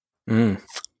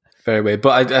 Very weird.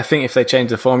 But I think if they change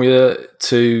the formula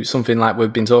to something like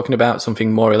we've been talking about,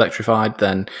 something more electrified,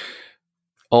 then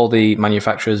all the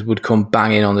manufacturers would come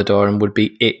banging on the door and would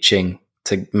be itching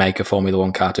to make a Formula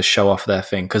One car to show off their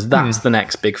thing, because that's the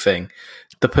next big thing.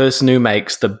 The person who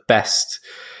makes the best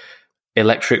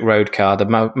electric road car,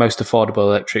 the most affordable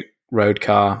electric road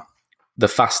car, the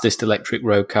fastest electric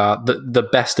road car, the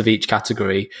best of each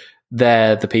category,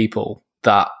 they're the people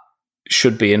that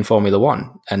should be in Formula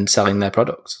One and selling their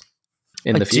products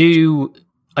in the future.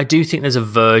 I do think there's a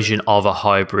version of a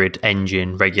hybrid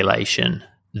engine regulation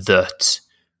that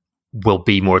will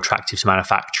be more attractive to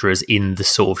manufacturers in the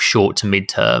sort of short to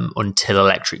mid-term until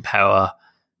electric power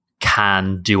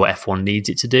can do what F1 needs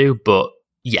it to do. But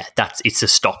yeah, it's a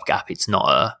stopgap. It's not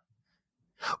a...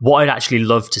 What I'd actually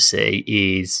love to see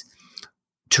is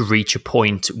to reach a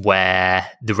point where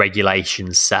the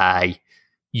regulations say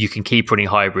you can keep running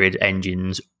hybrid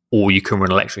engines or you can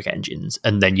run electric engines,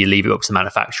 and then you leave it up to the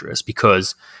manufacturers,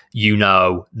 because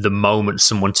the moment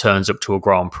someone turns up to a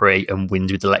Grand Prix and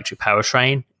wins with the electric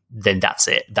powertrain, then that's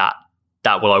it. That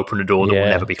will open a door that will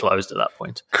never be closed at that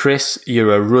point. Chris,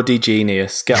 you're a ruddy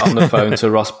genius. Get on the phone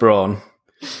to Ross Brawn.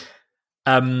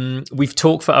 We've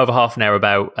talked for over half an hour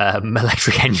about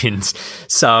electric engines,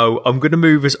 so I'm going to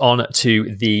move us on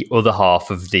to the other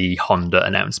half of the Honda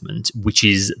announcement, which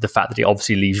is the fact that it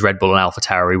obviously leaves Red Bull and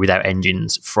AlphaTauri without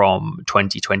engines from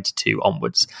 2022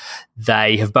 onwards.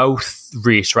 They have both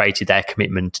reiterated their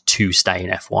commitment to stay in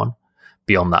F1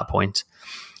 beyond that point.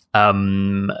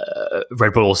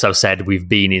 Red Bull also said we've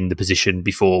been in the position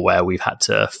before where we've had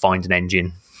to find an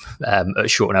engine at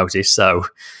short notice, so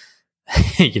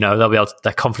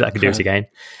they're confident they can do it again.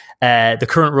 The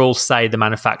current rules say the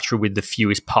manufacturer with the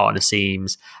fewest partner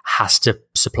teams has to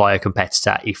supply a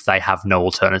competitor if they have no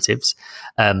alternatives.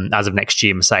 As of next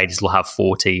year, Mercedes will have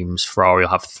 4 teams, Ferrari will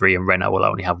have 3, and Renault will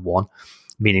only have 1,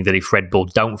 meaning that if Red Bull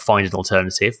don't find an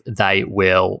alternative,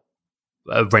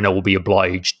 Renault will be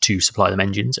obliged to supply them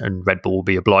engines, and Red Bull will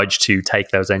be obliged to take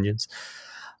those engines.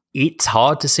 It's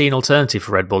hard to see an alternative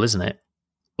for Red Bull, isn't it?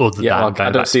 I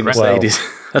don't see Mercedes.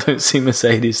 I don't see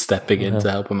Mercedes stepping in to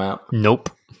help them out.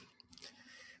 Nope.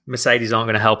 Mercedes aren't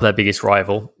going to help their biggest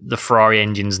rival. The Ferrari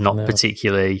engine's not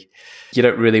particularly. You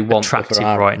don't really want attractive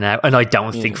right now, and I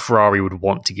don't think Ferrari would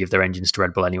want to give their engines to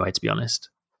Red Bull anyway. To be honest,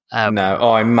 no.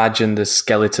 Oh, I imagine the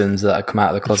skeletons that have come out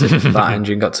of the closet if that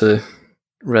engine got to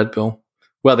Red Bull.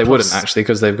 Well, they wouldn't actually,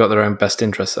 because they've got their own best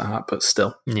interests at heart. But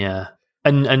still, yeah.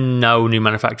 And no new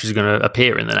manufacturers are going to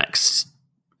appear in the next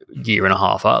year and a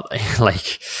half, are they?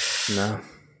 No.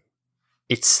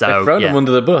 It's so... They've thrown them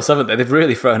under the bus, haven't they? They've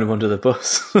really thrown them under the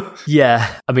bus.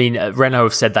 Yeah. I mean, Renault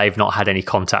have said they've not had any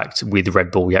contact with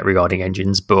Red Bull yet regarding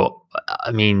engines, but,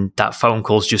 I mean, that phone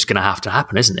call's just going to have to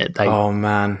happen, isn't it? Oh,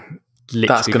 man.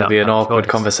 That's going to be an awkward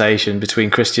conversation between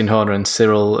Christian Horner and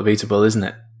Cyril Abiteboul, isn't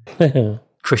it?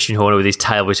 Christian Horner with his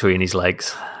tail between his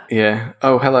legs. Yeah.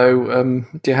 Oh, hello.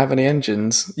 Do you have any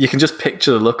engines? You can just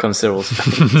picture the look on Cyril's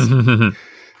face.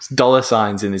 Dollar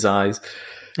signs in his eyes.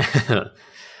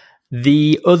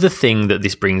 The other thing that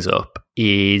this brings up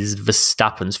is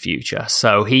Verstappen's future.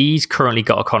 So he's currently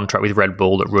got a contract with Red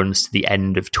Bull that runs to the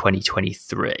end of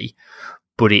 2023,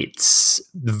 but it's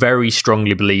very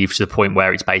strongly believed to the point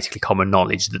where it's basically common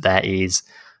knowledge that there is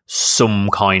some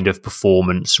kind of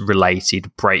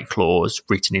performance-related break clause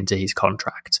written into his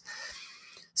contract.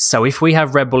 So if we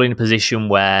have Red Bull in a position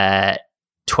where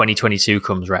 2022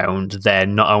 comes round, they're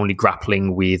not only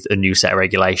grappling with a new set of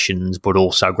regulations, but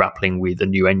also grappling with a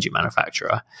new engine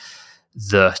manufacturer,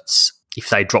 that if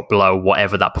they drop below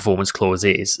whatever that performance clause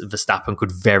is, Verstappen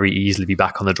could very easily be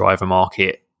back on the driver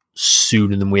market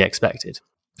sooner than we expected,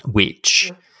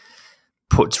 which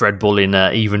puts Red Bull in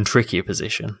an even trickier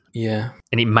position. Yeah.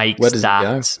 And it makes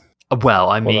that... Well,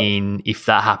 I mean, if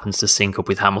that happens to sync up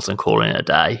with Hamilton calling it a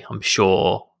day, I'm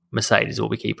sure Mercedes will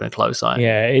be keeping a close eye.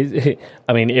 Yeah,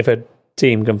 I mean, if a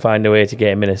team can find a way to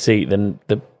get him in a seat, then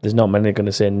there's not many going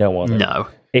to say no on it. No.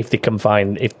 If they can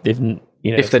find... If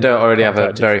they don't already have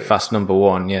a very fast number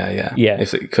one, yeah.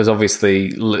 Because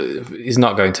obviously he's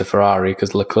not going to Ferrari,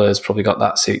 because Leclerc's probably got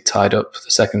that seat tied up,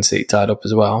 the second seat tied up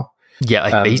as well.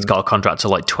 Yeah, he's got a contract to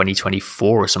like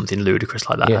 2024 or something ludicrous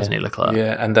like that, hasn't he, Leclerc?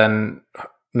 Yeah, and then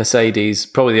Mercedes,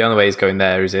 probably the only way he's going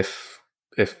there is if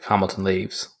Hamilton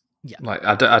leaves. Yeah. Like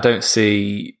I don't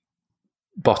see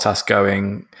Bottas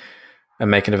going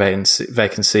and making a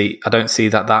vacant seat. I don't see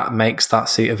that makes that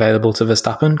seat available to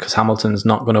Verstappen, because Hamilton's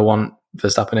not going to want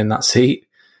Verstappen in that seat.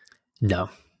 No.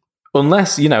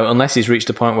 Unless he's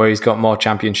reached a point where he's got more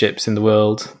championships in the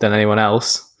world than anyone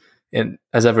else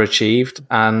has ever achieved,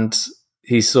 and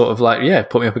he's sort of like, yeah,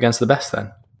 put me up against the best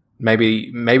then.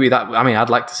 maybe that. I mean, I'd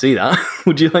like to see that.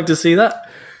 Would you like to see that?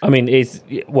 I mean, it's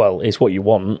what you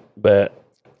want, but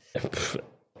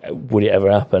would it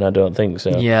ever happen? I don't think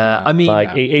so. Yeah, I mean,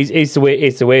 it's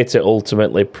the way to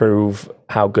ultimately prove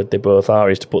how good they both are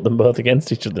is to put them both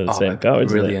against each other in the same car.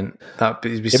 Brilliant!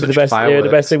 That'd be such the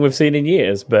best thing we've seen in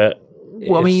years. But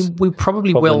I mean, we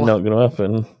probably will. Not going to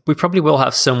happen. We probably will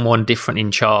have someone different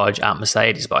in charge at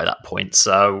Mercedes by that point.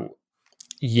 So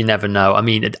you never know. I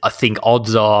mean, I think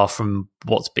odds are, from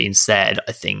what's been said,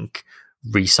 I think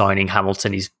re-signing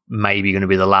Hamilton is maybe going to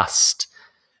be the last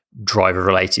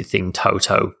driver-related thing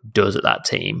Toto does at that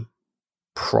team,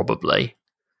 probably.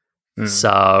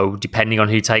 So depending on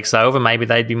who takes over, maybe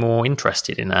they'd be more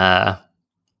interested in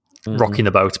rocking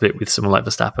the boat a bit with someone like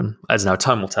Verstappen. I don't know,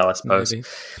 time will tell, I suppose.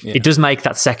 Yeah. It does make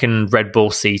that second Red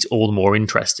Bull seat all the more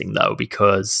interesting, though,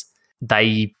 because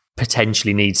they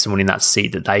potentially need someone in that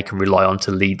seat that they can rely on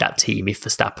to lead that team if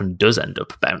Verstappen does end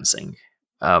up bouncing,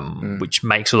 which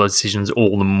makes all those decisions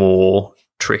all the more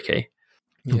tricky.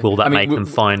 Yeah. Will that make them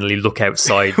finally look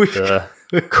outside the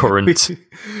current?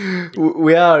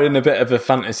 We are in a bit of a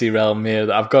fantasy realm here.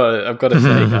 That I've got to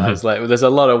say, guys. Like, there's a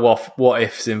lot of what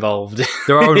ifs involved.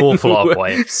 There are an awful lot of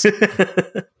what ifs.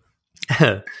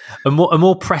 A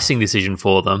more pressing decision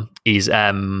for them is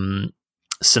Tsunoda.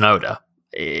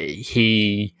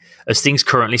 As things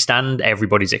currently stand,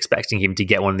 everybody's expecting him to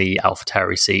get one of the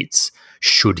AlphaTauri seats.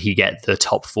 Should he get the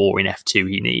top 4 in F2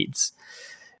 he needs?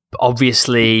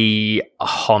 Obviously,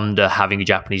 Honda having a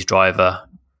Japanese driver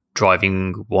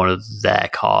driving one of their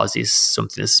cars is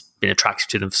something that's been attractive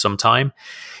to them for some time.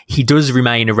 He does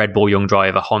remain a Red Bull young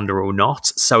driver, Honda or not.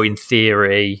 So in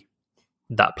theory,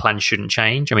 that plan shouldn't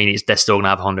change. I mean, they're still going to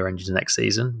have Honda engines next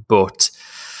season, but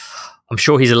I'm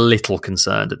sure he's a little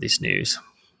concerned at this news.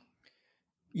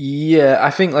 Yeah, I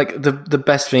think like the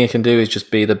best thing he can do is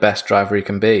just be the best driver he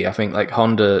can be. I think like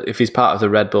Honda, if he's part of the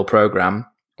Red Bull program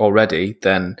already,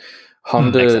 then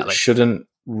Honda shouldn't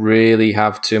really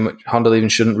have too much. Honda even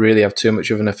shouldn't really have too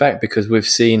much of an effect, because we've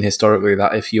seen historically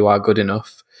that if you are good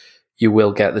enough, you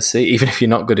will get the seat. Even if you're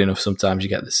not good enough, sometimes you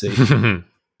get the seat.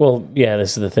 Well, yeah,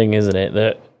 this is the thing, isn't it?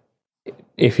 That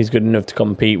if he's good enough to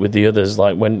compete with the others,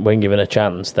 like when given a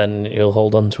chance, then he'll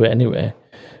hold on to it anyway.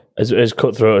 As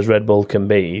cutthroat as Red Bull can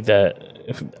be, if they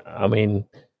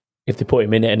put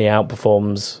him in it and he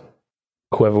outperforms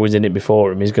whoever was in it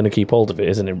before him, he's going to keep hold of it,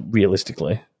 isn't it,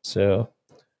 realistically? So,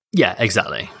 yeah,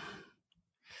 exactly.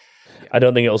 I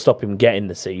don't think it'll stop him getting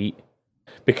the seat,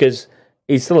 because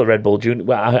he's still a Red Bull junior.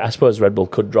 Well, I suppose Red Bull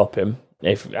could drop him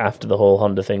if after the whole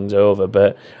Honda thing's over,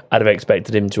 but I'd have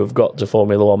expected him to have got to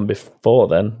Formula One before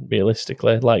then,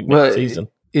 realistically, like next season.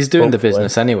 He's doing the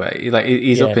business anyway. Like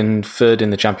he's up in third in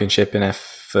the championship in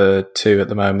F2 at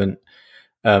the moment,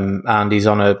 and he's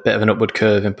on a bit of an upward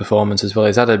curve in performance as well.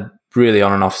 He's had a really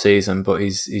on and off season, but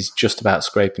he's just about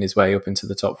scraping his way up into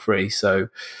the top 3. So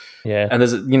yeah, and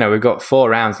there's we've got 4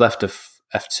 rounds left of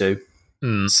F2,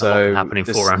 so can happen in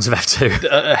 4 rounds of F2.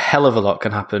 A hell of a lot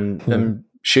can happen.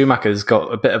 Schumacher's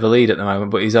got a bit of a lead at the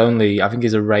moment, but he's only, I think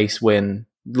he's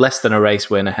less than a race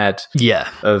win ahead.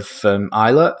 Of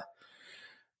Eilert.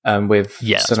 With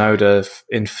Tsunoda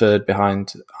in third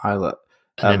behind Eilert.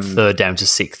 And then third down to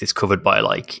 6th is covered by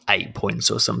like 8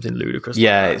 points or something ludicrous.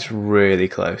 Yeah, it's really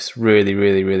close. Really,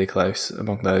 really, really close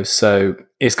among those. So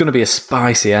it's going to be a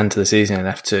spicy end to the season in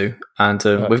F2.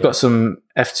 And we've got some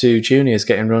F2 juniors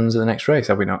getting runs at the next race,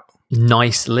 have we not?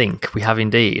 Nice link. We have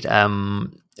indeed.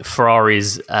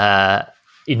 Ferrari's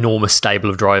enormous stable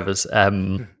of drivers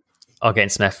are getting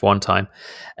some F1 time.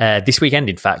 This weekend,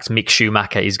 in fact, Mick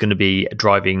Schumacher is going to be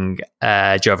driving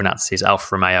Giovinazzi's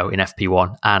Alfa Romeo in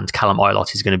FP1, and Callum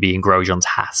Ilott is going to be in Grosjean's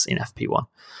Haas in FP1.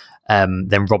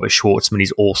 Then Robert Schwartzman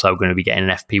is also going to be getting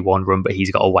an FP1 run, but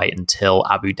he's got to wait until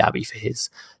Abu Dhabi for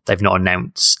his. They've not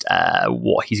announced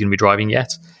what he's going to be driving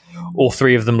yet. All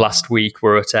 3 of them last week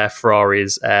were at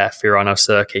Ferrari's Fiorano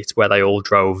circuit, where they all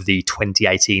drove the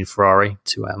 2018 Ferrari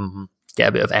to get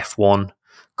a bit of F1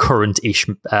 current-ish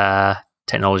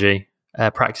technology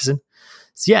practicing.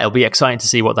 So yeah, it'll be exciting to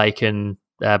see what they can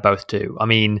both do. I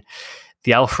mean,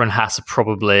 the Alfa and Haas are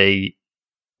probably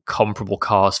comparable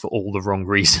cars for all the wrong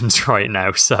reasons right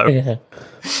now. So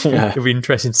it'll be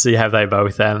interesting to see how they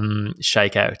both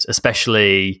shake out,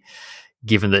 especially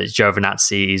given that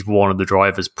Giovinazzi is one of the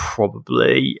drivers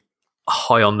probably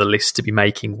high on the list to be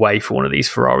making way for one of these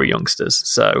Ferrari youngsters.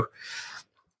 So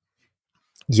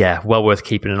yeah, well worth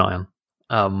keeping an eye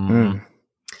on.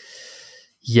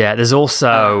 Yeah, there's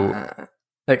also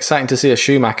exciting to see a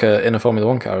Schumacher in a Formula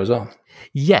One car as well.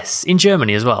 Yes, in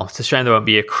Germany as well. It's a shame there won't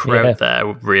be a crowd there,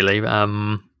 really.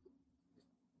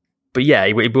 But yeah,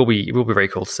 it will be very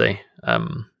cool to see.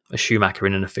 a Schumacher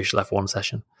in an official F1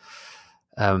 session.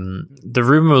 The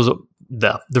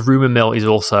rumor mill is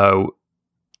also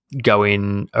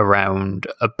going around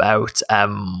about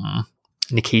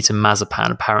Nikita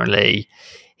Mazepin. Apparently,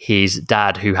 his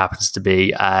dad, who happens to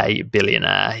be a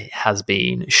billionaire, has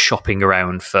been shopping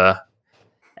around for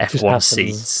F1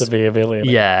 seats. To be a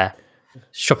billionaire. Yeah,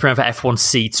 shopping around for F1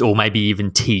 seats, or maybe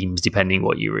even teams, depending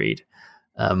what you read.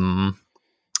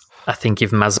 I think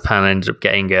if Mazepin ended up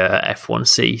getting a F1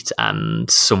 seat and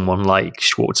someone like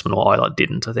Schwartzman or Eilert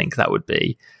didn't, I think that would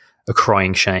be a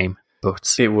crying shame.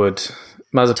 But it would.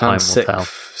 Mazepin's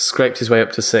sixth, scraped his way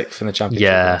up to sixth in the championship.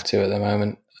 Yeah. F2 at the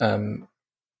moment.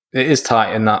 It is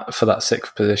tight in that for that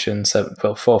sixth position,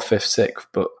 fourth, fifth, sixth,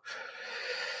 but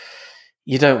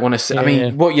you don't want to see. I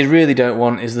mean, what you really don't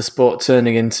want is the sport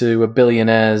turning into a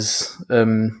billionaire's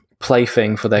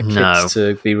plaything for their kids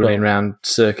to be running around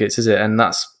circuits, is it? And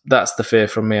that's the fear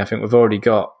from me. I think we've already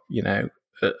got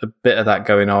a bit of that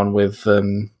going on with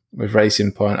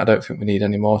Racing Point. I don't think we need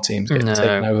any more teams getting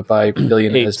taken over by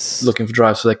billionaires looking for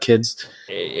drives for their kids.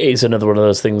 It's another one of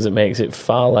those things that makes it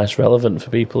far less relevant for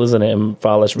people, isn't it? And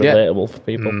far less relatable for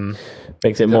people.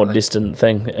 Makes it a more distant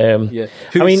thing.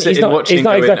 Who's he's not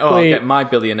exactly. I'll get my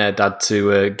billionaire dad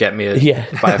to get me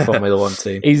buy a Formula One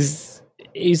team. He's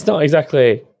not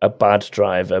exactly a bad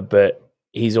driver, but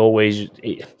he's always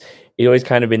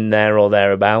kind of been there or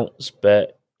thereabouts.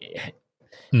 But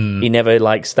he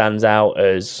never stands out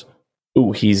as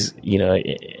he's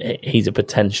a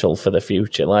potential for the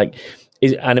future. I'm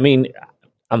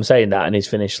saying that, and he's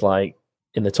finished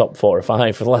in the top 4 or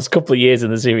 5 for the last couple of years in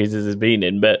the series as he's been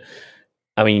in. But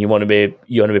I mean, you want to be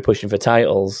pushing for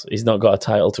titles. He's not got a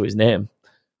title to his name,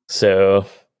 so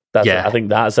I think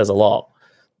that says a lot.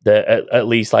 That at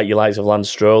least your likes of Lance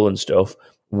Stroll and stuff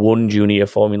won junior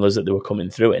formulas that they were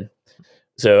coming through in.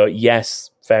 So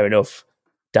yes, fair enough.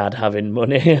 Dad having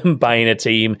money and buying a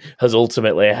team has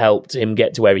ultimately helped him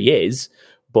get to where he is,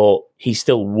 but he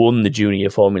still won the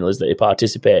junior formulas that he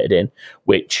participated in,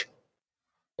 which,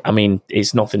 I mean,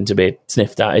 it's nothing to be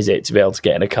sniffed at, is it, to be able to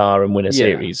get in a car and win a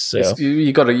series? So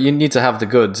you need to have the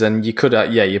goods, and you could,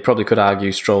 you probably could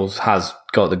argue Stroll has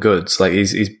got the goods.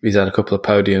 He's had a couple of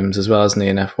podiums as well, hasn't he,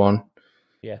 in F1?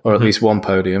 Yeah, or at least one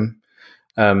podium,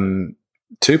 2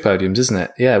 podiums, isn't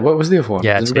it? Yeah. What was the other one?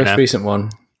 Yeah, the most recent one.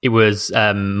 It was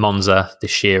Monza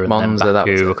this year, and then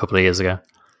Baku a couple of years ago.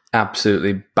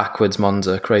 Absolutely backwards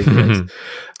Monza, crazy.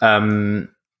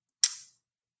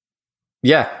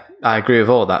 Yeah, I agree with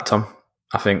all of that, Tom.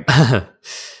 I think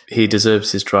he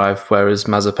deserves his drive, whereas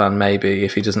Mazepin, maybe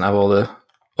if he doesn't have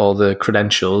all the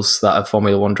credentials that a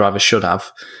Formula One driver should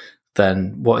have,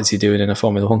 then what is he doing in a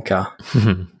Formula One car?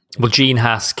 Well, Gene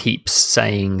Haas keeps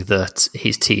saying that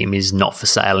his team is not for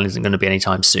sale and isn't going to be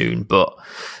anytime soon, but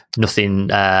nothing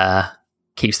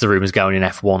keeps the rumours going in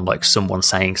F1, like someone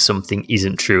saying something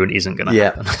isn't true and isn't going to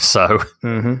happen. So,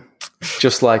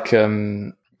 just like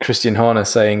Christian Horner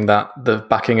saying that the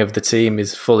backing of the team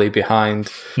is fully behind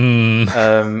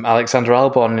Alexander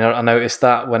Albon. I noticed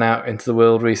that went out into the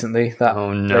world recently. That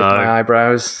raised my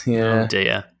eyebrows. Yeah. Oh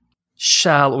dear.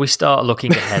 Shall we start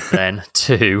looking ahead then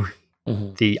to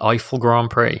the Eiffel Grand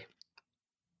Prix?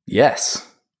 Yes.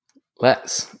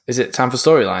 Let's. Is it time for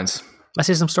storylines? Let's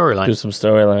see some storylines. Do some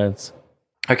storylines.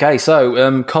 Okay,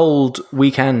 so cold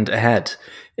weekend ahead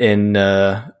in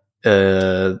the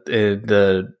around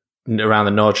the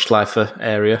Nordschleife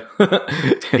area,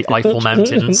 the Eiffel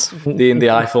Mountains. In the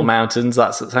Eiffel Mountains.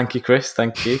 Thank you, Chris.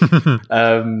 Thank you.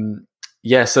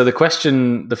 So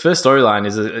the first storyline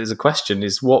is a question: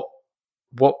 is what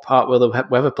part will the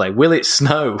weather play? Will it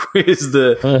snow? Is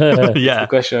the the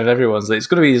question on everyone's. It's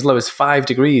going to be as low as 5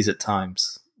 degrees at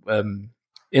times.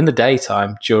 In the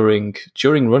daytime during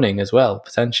running as well,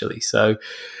 potentially. So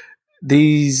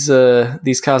these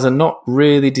cars are not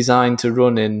really designed to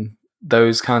run in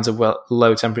those kinds of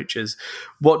low temperatures.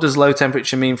 What does low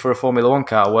temperature mean for a Formula One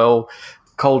car? Well,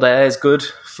 cold air is good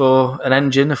for an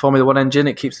engine, a Formula One engine.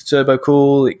 It keeps the turbo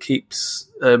cool. It keeps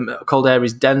cold air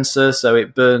is denser, so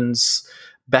it burns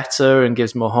better and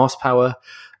gives more horsepower.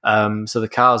 So the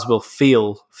cars will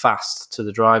feel fast to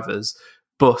the drivers,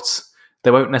 but they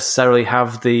won't necessarily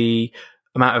have the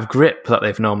amount of grip that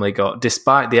they've normally got,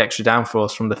 despite the extra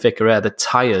downforce from the thicker air. The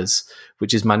tyres,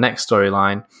 which is my next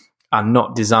storyline, are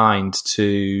not designed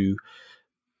to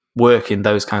work in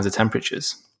those kinds of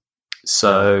temperatures.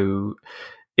 So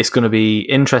it's going to be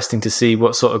interesting to see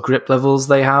what sort of grip levels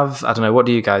they have. I don't know. What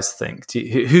do you guys think?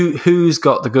 Who's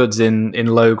got the goods in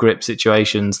low grip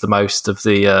situations the most of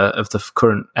the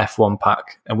current F1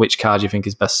 pack, and which car do you think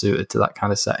is best suited to that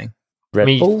kind of setting?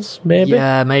 Red Bulls, maybe?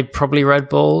 Yeah, probably Red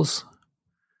Bulls.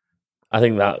 I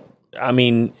think that I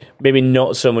mean, maybe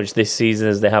not so much this season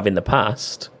as they have in the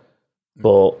past,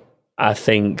 but I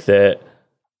think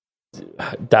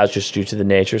that's just due to the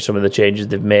nature of some of the changes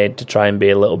they've made to try and be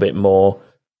a little bit more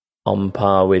on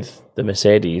par with the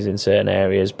Mercedes in certain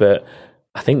areas. But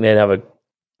I think they'd have a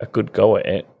good go at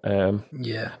it.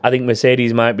 I think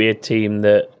Mercedes might be a team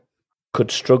that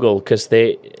could struggle because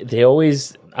they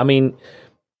always, I mean,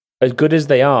 as good as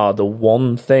they are, the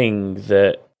one thing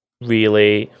that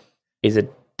really is a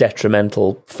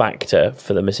detrimental factor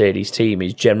for the Mercedes team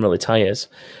is generally tyres.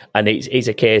 And it's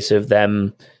a case of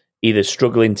them either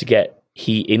struggling to get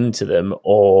heat into them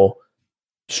or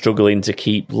struggling to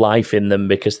keep life in them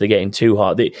because they're getting too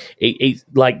hot. It's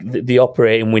like the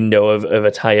operating window of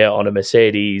a tyre on a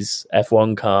Mercedes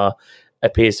F1 car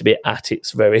appears to be at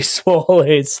its very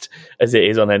smallest as it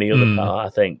is on any other car, I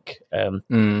think.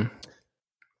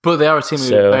 But they are a team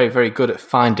who are very, very good at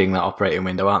finding that operating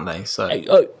window, aren't they? So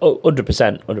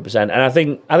 100%. And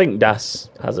I think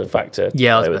Das has a factor to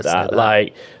play with that.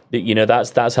 Like,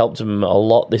 that's helped them a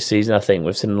lot this season. I think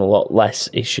we've seen a lot less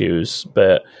issues,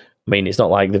 but I mean, it's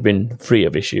not like they've been free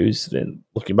of issues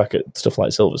looking back at stuff like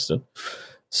Silverstone.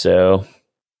 So,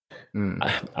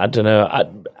 I don't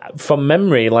know. From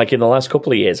memory, like in the last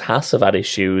couple of years, Haas have had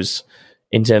issues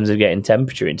in terms of getting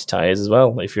temperature into tyres as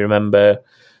well. If you remember,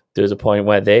 there was a point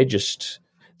where they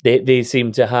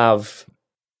seem to have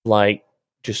like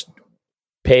just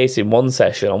pace in one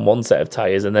session on one set of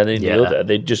tyres, and then in the other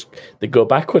they go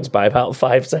backwards by about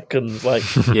 5 seconds. Like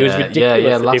it was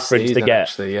ridiculous the difference to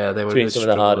get they were between some of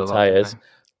the harder tyres.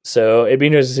 So it'd be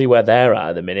interesting to see where they're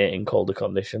at the minute in colder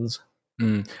conditions.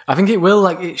 I think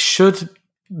it should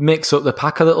mix up the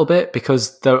pack a little bit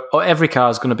because every car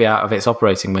is going to be out of its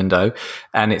operating window,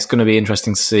 and it's going to be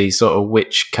interesting to see sort of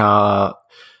which car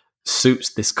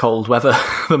suits this cold weather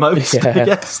the most, I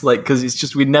guess. Like, because it's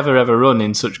just we never ever run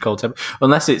in such cold temperature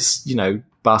unless it's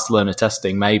Barcelona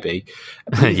testing, maybe.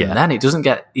 But even then, it doesn't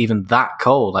get even that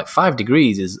cold. Like 5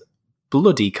 degrees is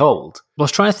bloody cold. Well, I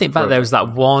was trying to think back. There was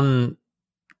that one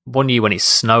year when it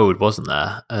snowed, wasn't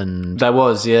there? And there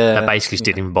was, They basically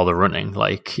didn't even bother running.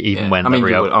 Like even when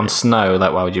on snow,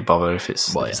 like why would you bother if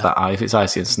it's if it's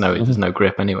icy and snow? There's no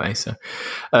grip anyway. So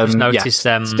I've just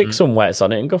noticed stick some wets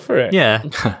on it and go for it. Yeah.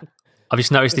 I've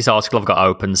just noticed this article I've got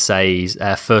open says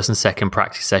first and second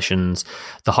practice sessions,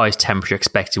 the highest temperature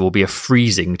expected will be a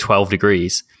freezing 12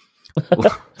 degrees.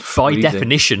 By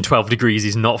definition, 12 degrees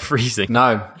is not freezing.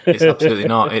 No, it's absolutely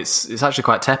not. It's actually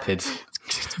quite tepid.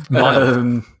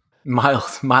 Mild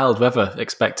weather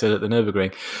expected at the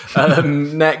Nürburgring.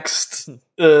 Next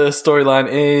storyline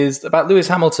is about Lewis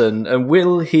Hamilton, and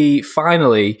will he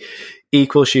finally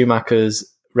equal Schumacher's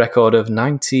record of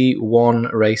 91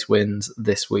 race wins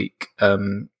this week?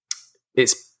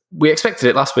 We expected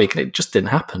it last week and it just didn't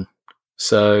happen.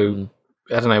 So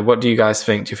I don't know. What do you guys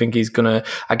think? Do you think he's gonna?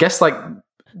 I guess like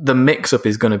the mix-up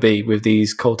is going to be with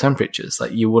these cold temperatures.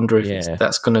 Like you wonder if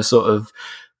that's going to sort of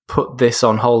put this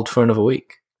on hold for another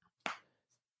week.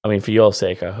 I mean, for your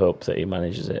sake, I hope that he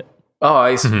manages it. Oh,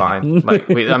 it's fine. Like,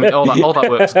 all that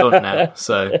work's done now,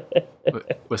 so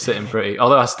we're sitting pretty.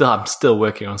 Although I'm still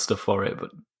working on stuff for it, but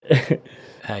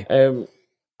hey.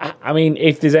 I mean,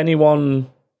 if there's anyone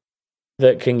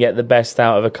that can get the best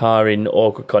out of a car in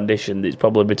awkward conditions, it's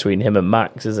probably between him and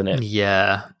Max, isn't it?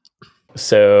 Yeah.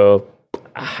 So,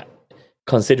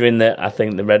 considering that, I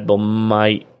think the Red Bull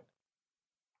might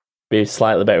be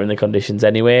slightly better in the conditions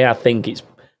anyway. I think it's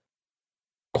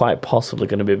quite possibly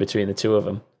going to be between the two of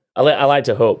them. I like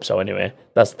to hope so anyway.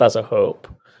 That's a hope.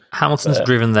 Hamilton's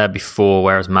driven there before,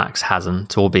 whereas Max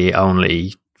hasn't, albeit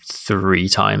only 3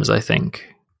 times, I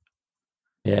think.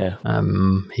 Yeah.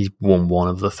 He's won one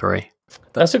of the 3.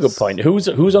 That's a good point.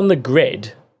 Who's on the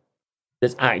grid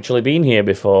that's actually been here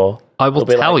before? I will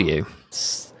tell you.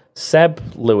 Seb,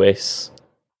 Lewis,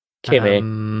 Kimi,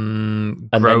 and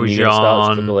then you're going to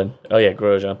start struggling. Oh yeah,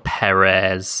 Grosjean.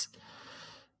 Perez,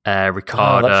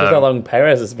 Ricciardo. That's just how long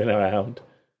Perez has been around.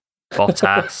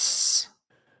 Bottas,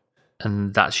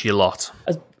 and that's your lot.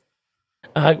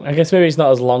 I guess maybe it's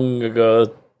not as long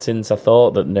ago since I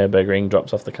thought that Nürburgring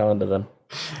drops off the calendar then.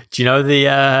 Do you know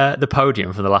the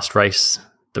podium from the last race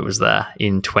that was there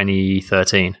in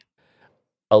 2013?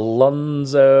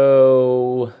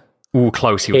 Alonso. Ooh,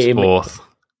 close. He was 4th.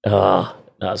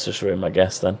 That's just ruined my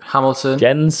guess then. Hamilton.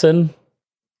 Jensen.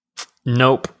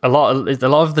 Nope. A lot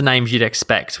of the names you'd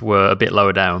expect were a bit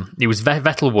lower down. It was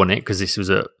Vettel won it because this was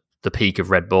at the peak of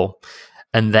Red Bull.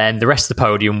 And then the rest of the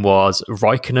podium was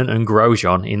Raikkonen and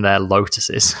Grosjean in their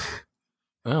Lotuses.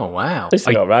 Oh, wow. At least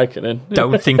I got Raikkonen.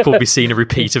 Don't think we'll be seeing a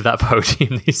repeat of that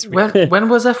podium this week. When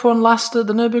was F1 last at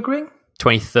the Nürburgring?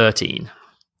 2013.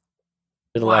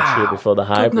 last year before the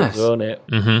hybrids, wasn't it?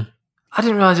 Mm-hmm. I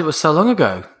didn't realise it was so long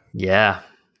ago. Yeah.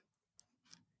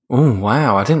 Oh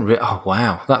wow! I didn't. Oh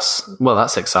wow!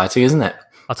 That's exciting, isn't it?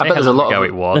 I'll tell you how long ago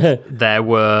it was. There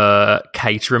were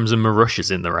Caterhams and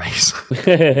Marushas in the race.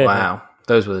 Wow,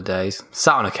 those were the days.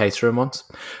 Sat on a Caterham once.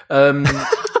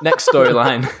 Next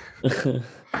storyline.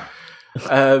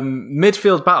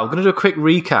 Midfield battle. I'm going to do a quick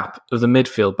recap of the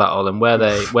midfield battle and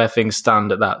where things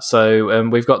stand at that. So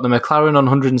we've got the McLaren on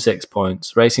 106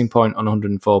 points, Racing Point on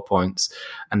 104 points,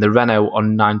 and the Renault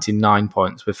on 99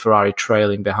 points, with Ferrari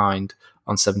trailing behind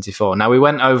on 74. Now, we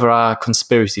went over our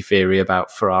conspiracy theory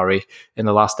about Ferrari in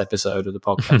the last episode of the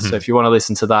podcast. So if you want to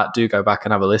listen to that, do go back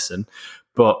and have a listen.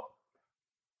 But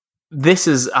I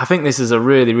think this is a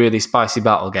really, really spicy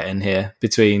battle getting here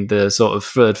between the sort of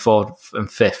third, fourth, and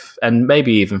fifth, and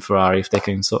maybe even Ferrari if they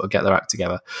can sort of get their act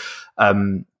together.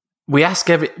 We ask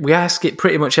it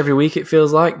pretty much every week, it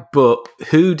feels like. But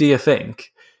who do you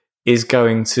think is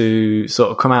going to sort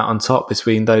of come out on top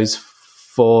between those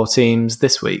four teams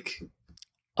this week?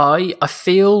 I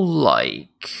feel like,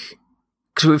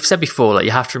 because we've said before, like,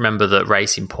 you have to remember that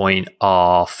Racing Point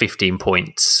are 15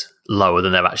 points lower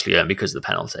than they've actually earned because of the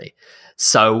penalty.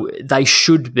 So they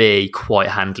should be quite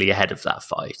handily ahead of that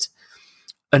fight.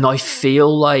 And I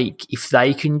feel like if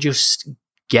they can just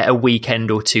get a weekend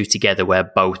or two together where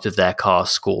both of their cars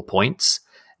score points,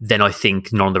 then I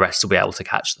think none of the rest will be able to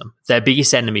catch them. Their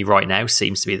biggest enemy right now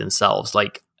seems to be themselves.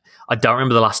 Like, I don't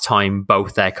remember the last time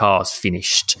both their cars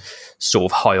finished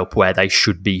sort of high up where they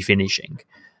should be finishing.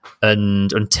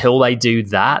 And until they do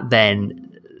that,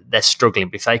 then they're struggling.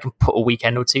 But if they can put a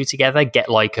weekend or two together, get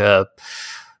like a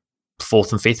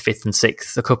fourth and fifth and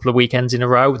sixth a couple of weekends in a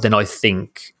row, then I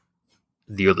think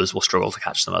the others will struggle to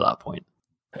catch them at that point.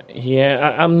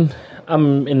 Yeah,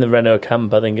 I'm in the Renault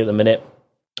camp, I think, at the minute,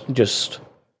 just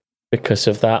because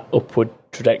of that upward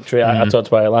trajectory. I talked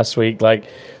about it last week, like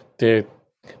the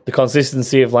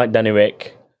consistency of like Danny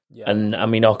Rick, and I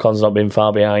mean Ocon's not been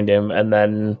far behind him, and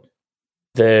then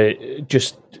the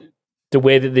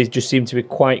way that they just seem to be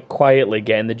quite quietly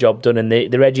getting the job done, and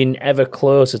they're edging ever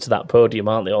closer to that podium,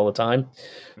 aren't they, all the time?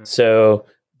 So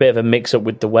bit of a mix up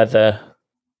with the weather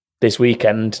this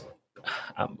weekend.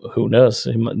 Who knows?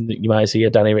 You might see a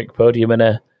Danny Rick podium and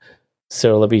a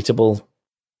Cyril Abiteboul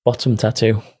bottom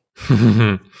tattoo.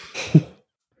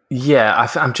 Yeah,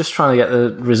 I'm just trying to get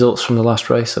the results from the last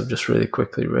race. I've just really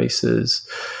quickly races.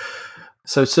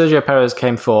 So Sergio Perez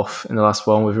came fourth in the last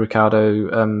one, with Ricciardo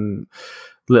a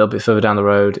little bit further down the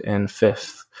road in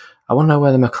fifth. I want to know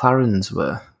where the McLarens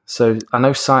were. So I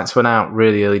know Sainz went out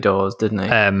really early doors, didn't he?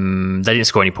 They didn't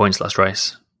score any points last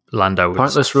race. Lando was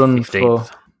pointless run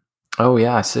 15th. Oh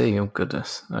yeah, I see. Oh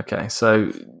goodness. Okay,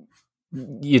 so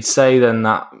you'd say then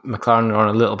that McLaren are on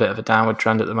a little bit of a downward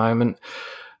trend at the moment.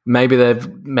 Maybe they've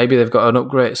got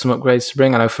some upgrades to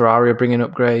bring. I know Ferrari are bringing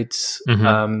upgrades.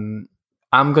 Mm-hmm.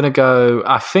 I'm going to go.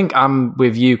 I think I'm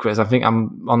with you, Chris. I think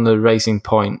I'm on the Racing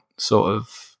Point sort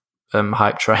of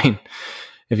hype train,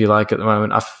 if you like, at the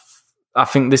moment. I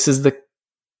think this is the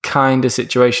kind of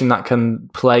situation that can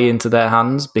play into their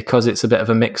hands because it's a bit of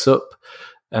a mix-up,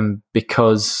 and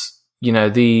because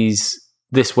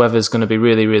this weather's going to be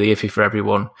really, really iffy for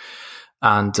everyone,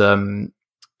 and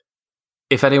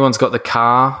if anyone's got the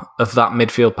car of that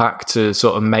midfield pack to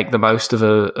sort of make the most of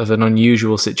an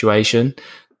unusual situation,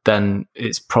 then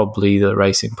it's probably the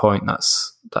Racing Point.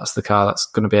 That's the car that's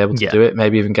going to be able to do it.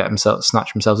 Maybe even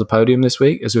snatch themselves a podium this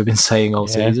week, as we've been saying all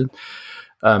season.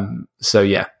 So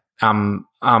yeah, I'm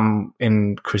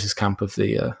in Chris's camp of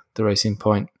the Racing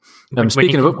Point.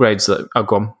 Speaking of upgrades,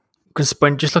 go on. Because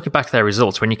when just looking back at their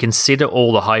results, when you consider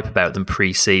all the hype about them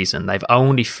pre-season, they've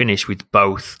only finished with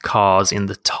both cars in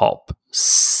the top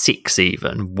 6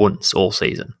 even once all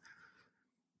season.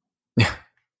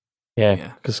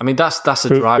 Yeah. I mean, that's a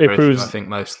driver issue, I think,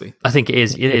 mostly. I think it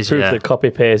is. It proves that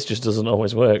copy-paste just doesn't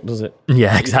always work, does it?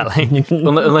 Yeah, exactly.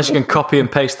 Unless you can copy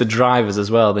and paste the drivers as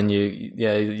well, then you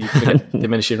get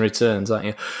diminishing returns, aren't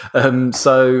you?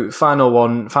 So final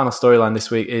storyline this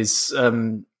week is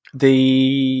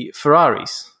the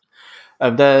Ferraris.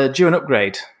 They're due an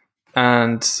upgrade,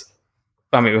 and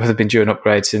I mean, they've been due an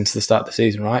upgrade since the start of the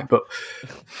season, right? But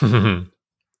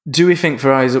do we think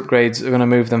Ferrari's upgrades are going to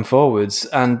move them forwards?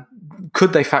 And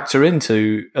could they factor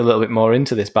into a little bit more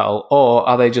into this battle, or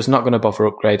are they just not going to bother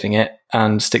upgrading it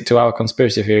and stick to our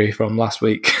conspiracy theory from last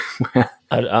week, where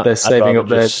they're saving up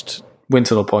their wind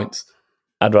tunnel points?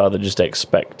 I'd rather just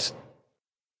expect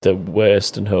the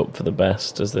worst and hope for the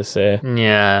best, as they say.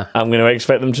 Yeah. I'm going to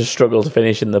expect them to struggle to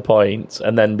finish in the points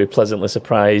and then be pleasantly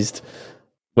surprised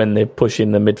when they push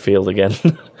in the midfield again.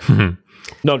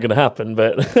 Not going to happen,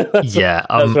 but that's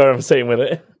where I'm sitting with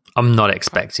it. I'm not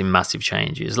expecting massive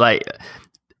changes. Like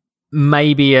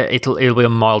maybe it'll be a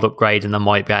mild upgrade, and they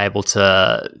might be able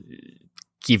to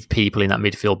give people in that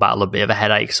midfield battle a bit of a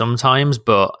headache sometimes.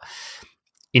 But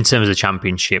in terms of the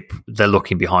championship, they're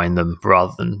looking behind them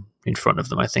rather than in front of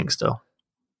them, I think. Still,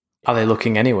 are they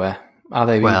looking anywhere? Are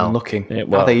they even looking? Yeah,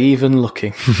 are they even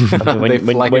looking?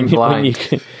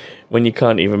 When you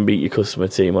can't even beat your customer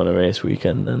team on a race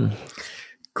weekend, then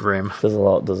grim. There's a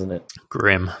lot, doesn't it?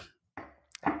 Grim.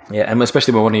 Yeah, and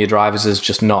especially when one of your drivers has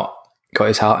just not got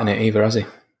his heart in it either, has he?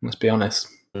 Let's be honest.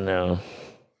 No,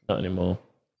 not anymore.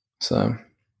 So,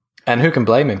 and who can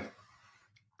blame him?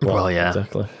 Well, yeah,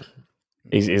 exactly.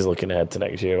 He's looking ahead to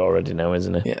next year already now,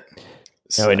 isn't he? Yeah.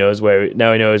 Now he knows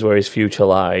where his future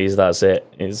lies. That's it.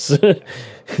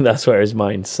 That's where his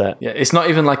mind's set. Yeah, it's not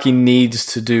even like he needs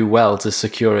to do well to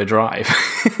secure a drive.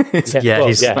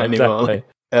 Exactly.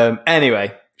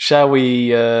 Anyway, shall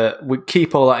we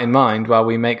keep all that in mind while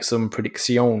we make some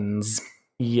predictions?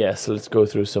 Yes, let's go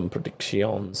through some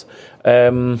predictions.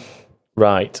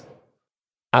 Right.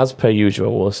 As per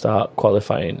usual, we'll start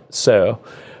qualifying. So,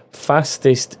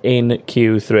 fastest in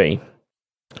Q3.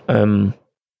 I'm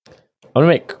going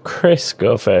to make Chris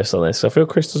go first on this. I feel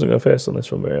Chris doesn't go first on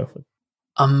this one very often.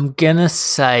 I'm going to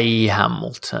say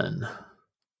Hamilton.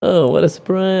 Oh, what a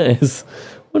surprise.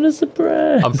 What a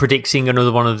surprise. I'm predicting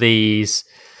another one of these.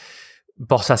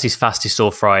 Bottas is fastest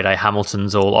all Friday.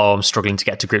 Hamilton's all, I'm struggling to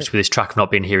get to grips with this track. I've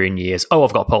not been here in years. Oh,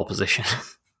 I've got pole position.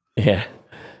 Yeah.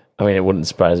 I mean, it wouldn't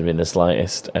surprise me in the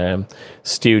slightest.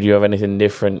 Stu, do you have anything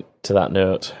different to that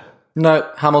note? No,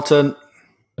 Hamilton.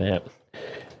 Yeah.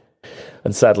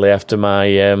 And sadly, after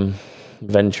my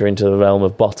venture into the realm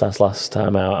of Bottas last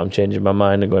time out, I'm changing my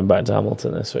mind and going back to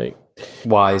Hamilton this week.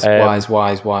 Wise.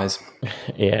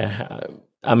 Yeah.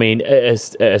 I mean,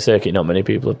 at a circuit not many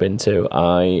people have been to,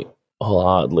 I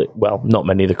wholeheartedly, well, not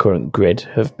many of the current grid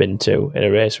have been to in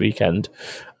a race weekend.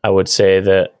 I would say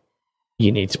that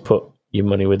you need to put your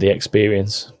money with the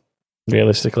experience,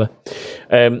 realistically.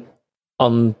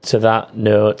 On to that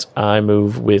note, I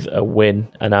move with a win,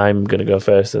 and I'm going to go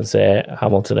first and say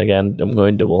Hamilton again. I'm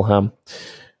going double ham.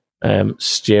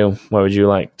 Stu, where would you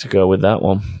like to go with that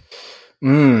one?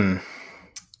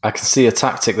 I can see a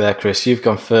tactic there, Chris. You've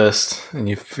gone first, and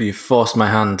you've forced my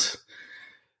hand.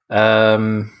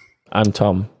 I'm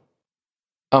Tom.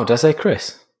 Oh, did I say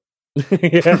Chris?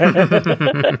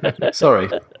 Sorry.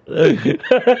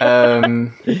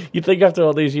 You'd think after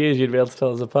all these years you'd be able to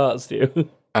tell us apart, Stu.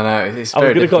 I know, it's I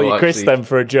very was going to call you Chris actually. then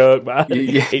for a joke, but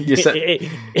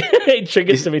it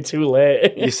triggers to me too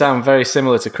late. You sound very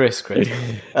similar to Chris.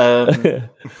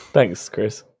 Thanks,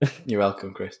 Chris. You're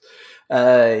welcome, Chris.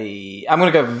 I'm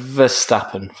going to go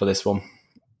Verstappen for this one.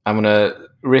 I'm going to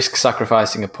risk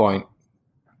sacrificing a point.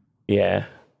 Yeah.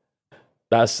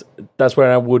 That's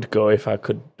where I would go if I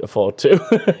could afford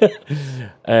to.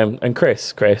 And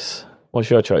Chris, what's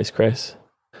your choice, Chris?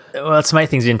 Well, to make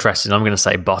things interesting, I'm going to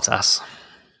say Bottas.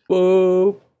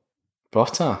 Whoa.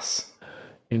 Bottas.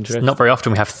 Interesting. It's not very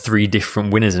often we have 3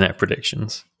 different winners in our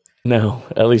predictions. No,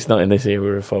 at least not in this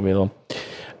era of Formula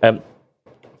 1.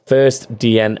 First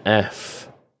DNF.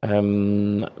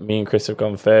 Me and Chris have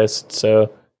gone first,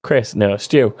 so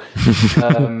Stu.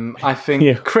 I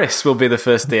think Chris will be the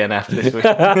first DNF this week.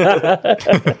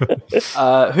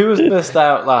 Who was first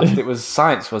out last? It was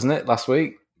Sainz, wasn't it, last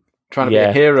week? Trying to be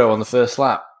a hero on the first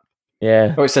lap.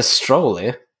 Yeah. Oh, it says Stroll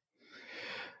here.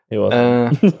 It was.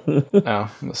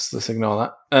 Let's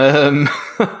ignore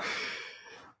that.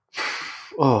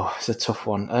 It's a tough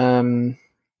one.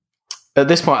 At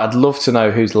this point, I'd love to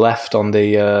know who's left on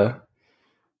the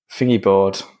thingy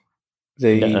board,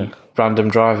 the random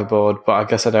driver board, but I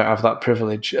guess I don't have that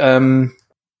privilege. I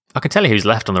can tell you who's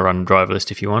left on the random driver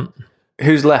list if you want.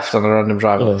 Who's left on the random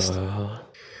driver list?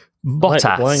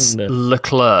 Bottas,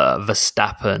 Leclerc,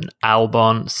 Verstappen,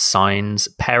 Albon, Sainz,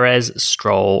 Perez,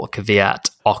 Stroll, Kvyat,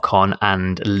 Ocon,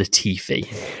 and Latifi.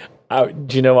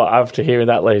 Do you know what? After hearing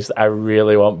that list, I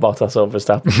really want Bottas over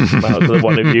Verstappen. The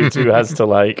one of you two has to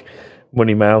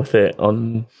money mouth it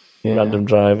on random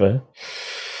driver.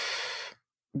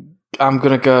 I'm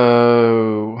gonna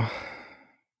go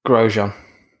Grosjean.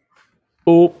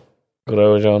 Oh,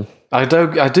 Grosjean. I do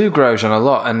Grosjean a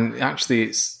lot, and actually,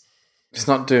 it's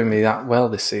not doing me that well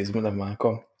this season. But never mind.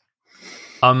 Go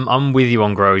on. I'm with you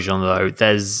on Grosjean though.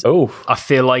 I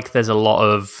feel like there's a lot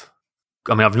of.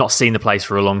 I mean, I've not seen the place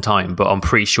for a long time, but I'm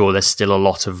pretty sure there's still a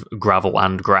lot of gravel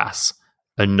and grass,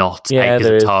 and not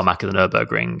acres of tarmac at the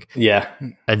Nürburgring. Yeah,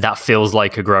 and that feels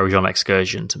like a Grosjean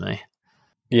excursion to me.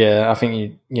 Yeah, I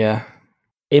think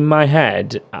In my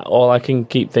head, all I can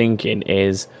keep thinking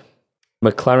is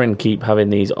McLaren keep having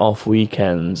these off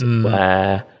weekends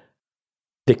where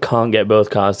they can't get both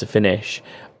cars to finish.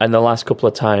 And the last couple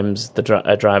of times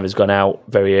a driver's gone out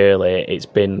very early, it's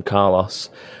been Carlos.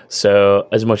 So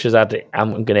as much as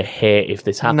I'm going to hate if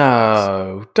this happens.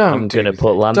 No, don't. I'm going to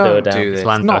put Lando down. It's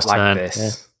Lando's not turn. like this. Yeah.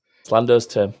 It's Lando's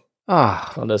turn.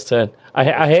 Ah, Lando's turn. I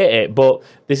hate it, but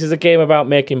this is a game about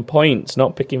making points,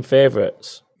 not picking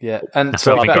favourites. yeah. And That's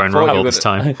what I've been going wrong all this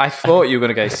time. I thought you were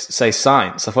going to say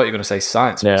Sainz. I thought you were going to say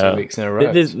Sainz for 2 weeks in a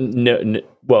row. There's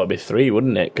well, it'd be 3,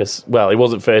 wouldn't it? Because it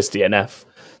wasn't first DNF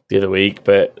the other week,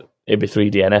 but it'd be 3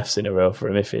 DNFs in a row for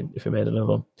him if he made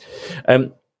another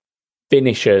one.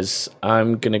 Finishers.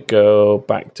 I'm going to go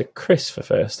back to Chris for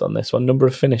first on this one. Number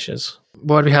of finishers.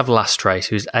 What did we have last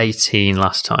race? It was 18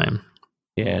 last time.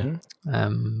 Yeah.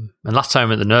 And last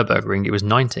time at the Nürburgring, it was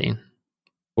 19.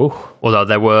 Ooh. Although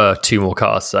there were 2 more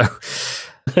cars, so 3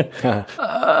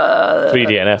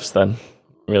 DNFs then,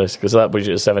 realistically. So that puts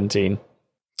you at 17,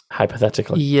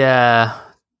 hypothetically. Yeah,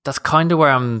 that's kind of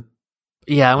where I'm.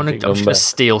 Yeah, I'm just going to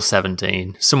steal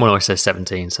 17. Someone always says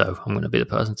 17, so I'm going to be the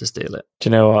person to steal it. Do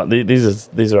you know what?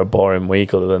 These are a boring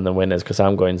week other than the winners because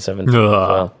I'm going 17 as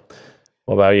well.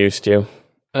 What about you, Stu?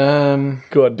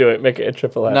 Go on, do it. Make it a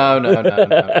triple out. No.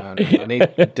 I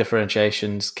need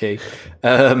differentiations, key.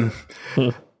 I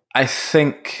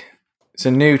think it's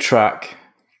a new track.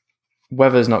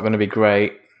 Weather's not going to be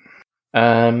great.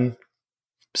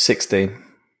 16.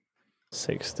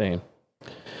 16.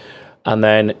 And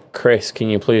then, Chris, can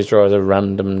you please draw as a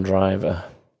random driver?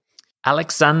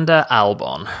 Alexander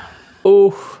Albon.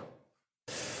 Ooh.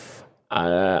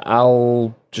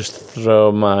 I'll just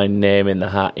throw my name in the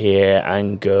hat here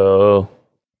and go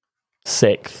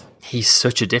 6th. He's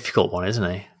such a difficult one,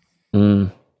 isn't he?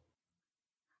 I'm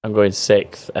going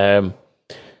 6th.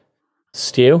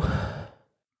 Stu?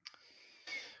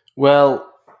 Well,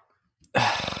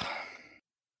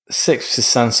 6th is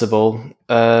sensible.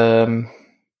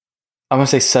 I'm going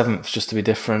to say 7th just to be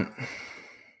different.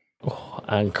 Oh,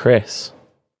 and Chris?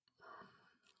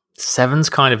 7's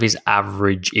kind of his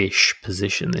average-ish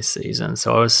position this season.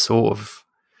 So I was sort of...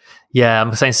 Yeah,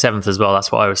 I'm saying 7th as well. That's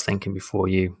what I was thinking before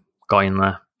you got in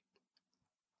there.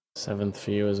 7th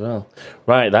for you as well.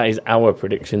 Right, that is our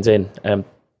predictions in.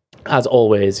 As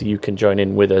always, you can join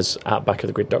in with us at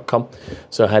backofthegrid.com.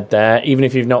 So head there. Even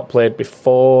if you've not played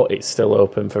before, it's still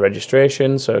open for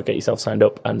registration. So get yourself signed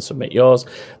up and submit yours.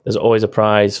 There's always a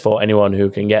prize for anyone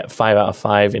who can get 5 out of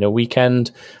 5 in a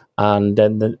weekend. And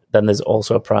then there's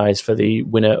also a prize for the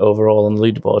winner overall on the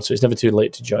leaderboard. So it's never too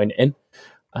late to join in.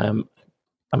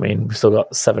 We've still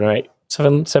got 7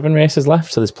 races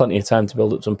left. So there's plenty of time to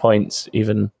build up some points,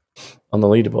 even on the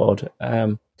leaderboard.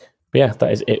 But yeah,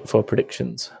 that is it for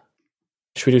predictions.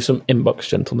 Should we do some inbox,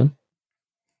 gentlemen?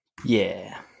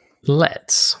 Yeah.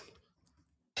 Let's.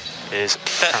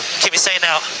 Keep me saying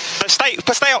now. But stay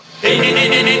out.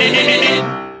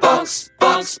 Box.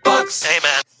 Hey,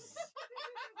 man.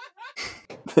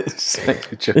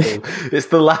 It's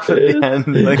the laugh at the end.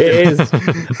 It is,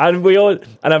 and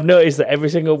I've noticed that every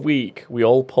single week we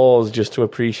all pause just to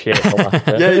appreciate the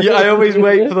laughter. yeah. I always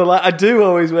wait for the laugh. I do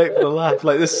always wait for the laugh.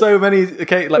 Like there's so many.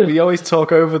 Okay, like we always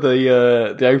talk over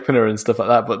the opener and stuff like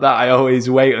that. But that I always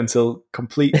wait until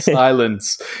complete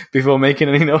silence before making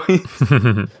any noise.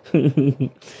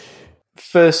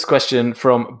 First question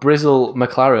from Brizzle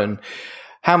McLaren.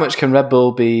 How much can Red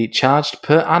Bull be charged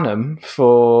per annum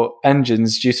for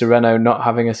engines due to Renault not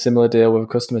having a similar deal with a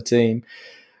customer team?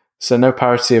 So no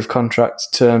parity of contract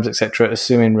terms, etc.,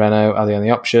 assuming Renault are the only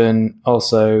option.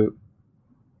 Also,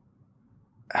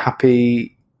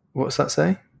 happy... What's that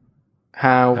say?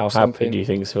 How happy do you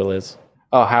think Cyril is?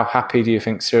 Oh, how happy do you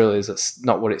think Cyril is? That's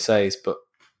not what it says, but...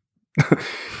 How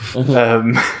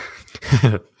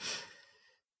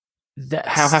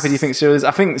happy do you think Cyril is?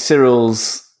 I think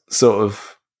Cyril's sort of...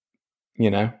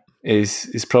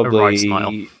 is probably a right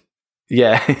smile.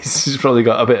 Yeah, he's probably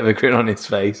got a bit of a grin on his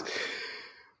face.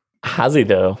 Has he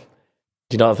though?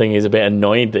 Do you not think he's a bit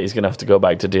annoyed that he's going to have to go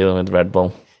back to dealing with Red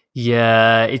Bull?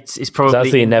 Yeah, it's probably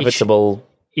that's the inevitable.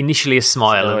 Initially a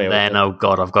smile, and then oh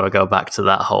god, I've got to go back to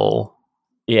that whole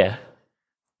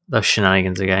those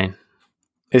shenanigans again.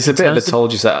 It's a bit of a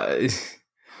told you so.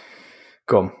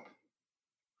 Go on.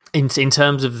 In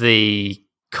terms of the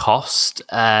cost,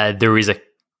 there is a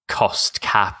cost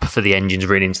cap for the engines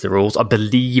written into the rules. I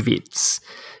believe it's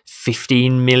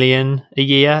 $15 million a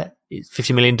year.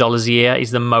 $50 million a year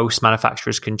is the most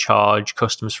manufacturers can charge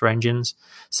customers for engines.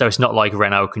 So it's not like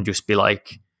Renault can just be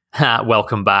like,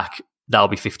 welcome back, that'll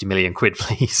be 50 million quid,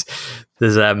 please.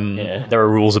 There's there are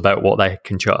rules about what they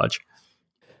can charge.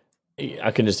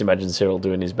 I can just imagine Cyril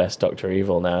doing his best Dr.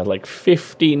 Evil now, like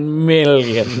 $15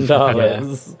 million.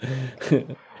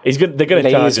 They're going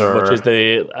to charge as Laser. much as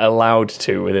they're allowed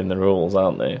to within the rules,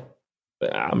 aren't they?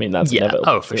 I mean, that's inevitable.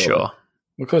 Oh, for sure.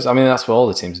 Because I mean, that's what all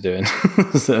the teams are doing.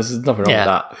 There's nothing wrong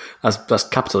with that. That's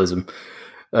capitalism.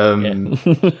 Welcome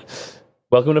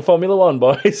to Formula One,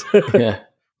 boys.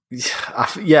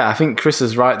 I think Chris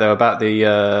is right though about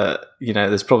the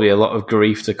there's probably a lot of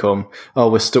grief to come. Oh,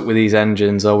 we're stuck with these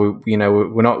engines. Oh,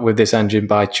 we're not with this engine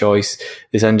by choice.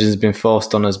 This engine's been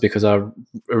forced on us because our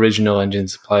original engine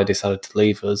supplier decided to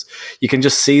leave us. You can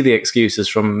just see the excuses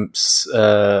from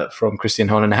Christian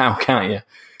Horner now, can't you?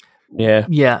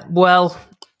 Yeah. Well,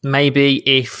 maybe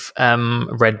if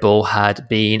Red Bull had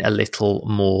been a little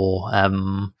more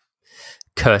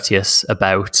courteous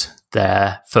about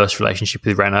their first relationship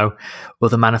with Renault,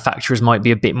 other manufacturers might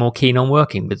be a bit more keen on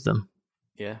working with them.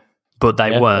 Yeah, but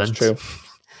they weren't. That's true.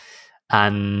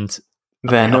 And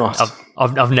they're not.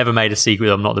 I've never made a secret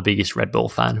I'm not the biggest Red Bull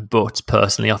fan, but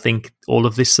personally, I think all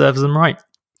of this serves them right,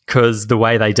 because the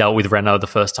way they dealt with Renault the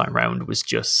first time round was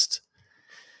just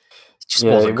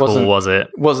wasn't cool, was it?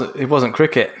 It wasn't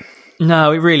cricket.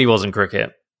 No, it really wasn't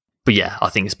cricket. But yeah, I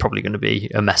think it's probably going to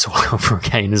be a mess all over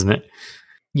again, isn't it?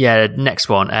 Yeah, next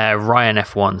one. Ryan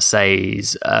F1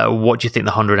 says, what do you think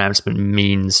the Honda announcement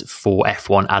means for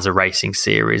F1 as a racing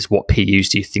series? What PUs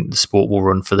do you think the sport will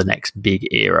run for the next big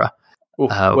era?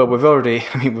 Well, we've already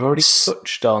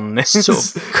touched on this.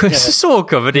 Sort of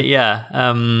covered it,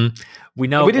 yeah. We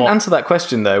know we didn't answer that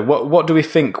question though. What do we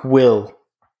think will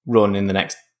run in the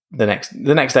next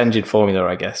engine formula?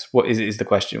 I guess what is the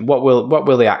question. What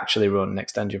will they actually run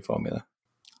next engine formula?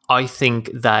 I think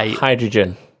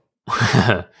hydrogen.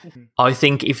 I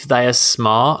think if they are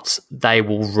smart, they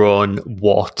will run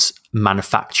what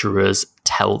manufacturers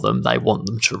tell them they want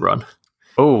them to run.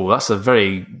 Oh, that's a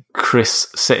very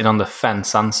Chris sitting on the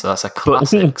fence answer. That's a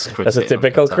classic Chris. That's a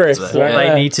typical Chris. What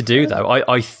they need to do, though,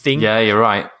 I think... Yeah, you're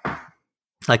right.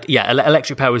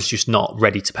 Electric power is just not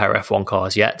ready to power F1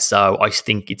 cars yet, so I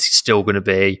think it's still going to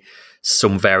be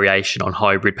some variation on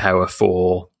hybrid power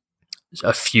for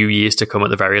a few years to come at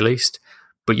the very least.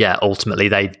 But yeah, ultimately,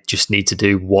 they just need to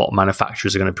do what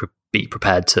manufacturers are going to be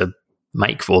prepared to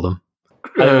make for them. I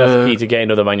think that's the key to getting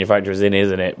other manufacturers in,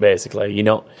 isn't it? Basically, you're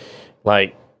not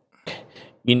going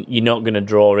to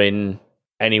draw in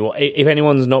anyone. If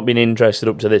anyone's not been interested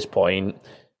up to this point,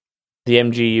 the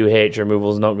MGU-H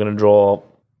removal is not going to draw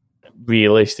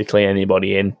realistically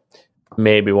anybody in.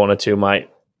 Maybe one or two might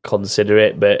consider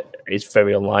it, but it's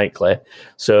very unlikely.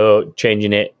 So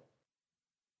changing it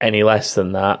any less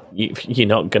than that, you're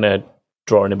not going to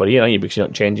draw anybody in, are you? Because you're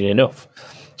not changing enough.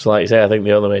 So like I say, I think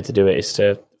the only way to do it is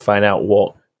to find out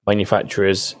what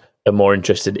manufacturers are more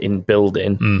interested in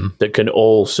building that can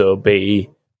also be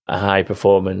a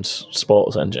high-performance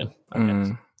sports engine.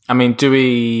 I mean, do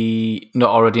we not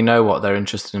already know what they're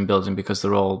interested in building because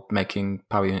they're all making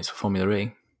power units for Formula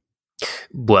E?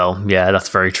 Well, yeah, that's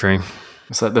very true.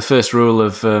 It's like the first rule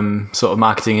of sort of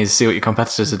marketing is see what your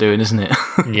competitors are doing, isn't it?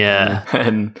 Yeah.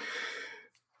 And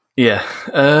yeah.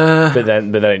 But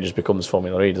then it just becomes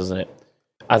Formula E, doesn't it?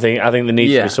 I think there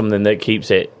needs to be something that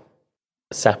keeps it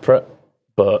separate,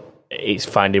 but it's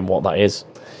finding what that is.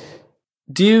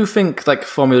 Do you think like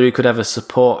Formula E could ever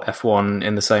support F1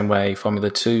 in the same way Formula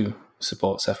 2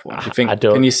 supports F1? Do you think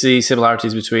can you see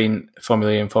similarities between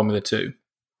Formula E and Formula 2?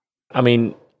 I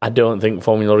mean, I don't think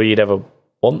Formula E would ever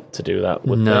want to do that,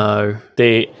 would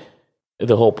they?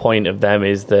 The whole point of them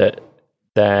is that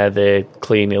they're the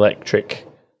clean electric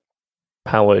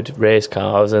powered race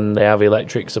cars, and they have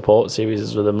electric support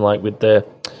series with them, like with the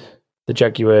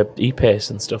Jaguar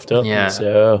E-Pace and stuff, don't they?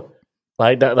 So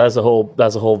like that's a whole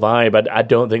vibe. I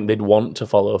don't think they'd want to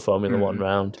follow Formula One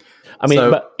round. I mean,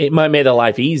 but it might make their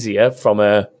life easier from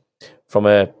a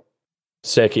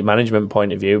circuit management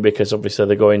point of view, because obviously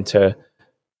they're going to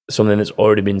something that's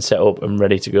already been set up and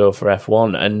ready to go for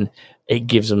F1, and it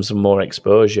gives them some more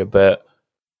exposure. But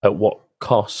at what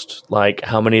cost? Like,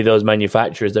 how many of those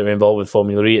manufacturers that are involved with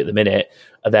Formula E at the minute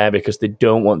are there because they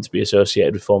don't want to be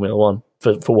associated with Formula One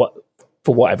for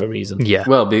whatever reason? Yeah.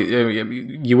 Well,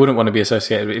 you wouldn't want to be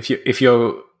associated if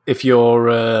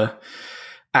your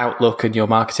outlook and your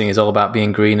marketing is all about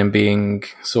being green and being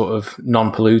sort of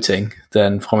non-polluting.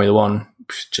 Then Formula One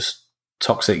just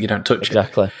toxic. You don't touch it.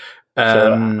 Exactly.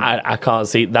 So I can't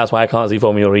see. That's why I can't see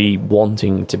Formula E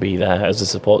wanting to be there as a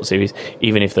support series,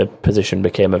 even if the position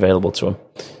became available to them.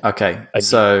 Okay, and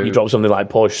so you drop something like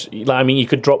Porsche. I mean, you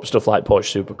could drop stuff like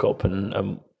Porsche Super Cup,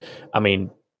 and I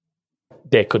mean,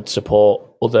 they could support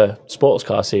other sports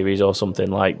car series or something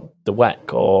like the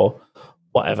WEC or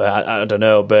whatever. I don't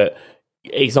know, but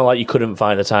it's not like you couldn't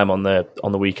find the time on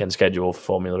the weekend schedule for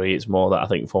Formula E. It's more that I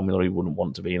think Formula E wouldn't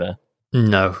want to be there.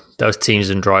 No, those teams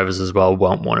and drivers as well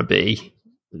won't want to be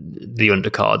the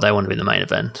undercard. They want to be the main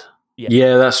event.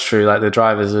 Yeah, that's true. Like, the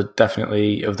drivers are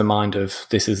definitely of the mind of,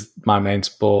 this is my main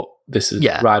sport. This is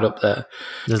right up there.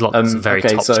 There's lots of very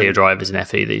top tier drivers in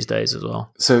FE these days as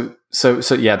well. So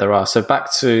yeah, there are. So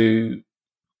back to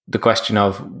the question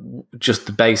of, just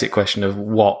the basic question of,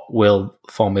 what will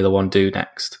Formula One do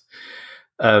next?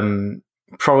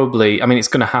 Probably, I mean, it's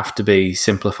going to have to be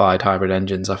simplified hybrid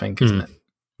engines, I think, isn't it?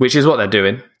 Which is what they're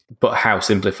doing, but how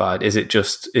simplified? Is it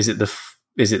the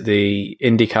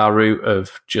IndyCar route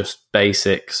of just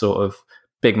basic sort of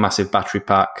big massive battery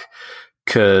pack,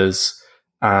 KERS,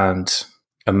 and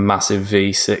a massive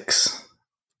V6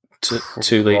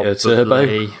 2 litre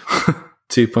turbo,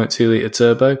 2.2 litre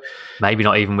turbo? Maybe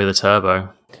not even with a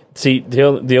turbo. See,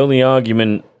 the only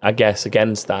argument, I guess,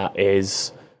 against that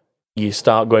is you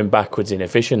start going backwards in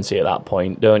efficiency at that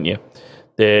point, don't you?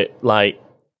 This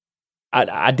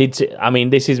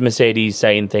is Mercedes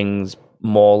saying things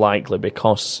more likely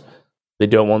because they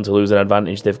don't want to lose an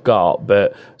advantage they've got,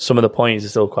 but some of the points are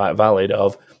still quite valid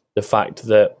of the fact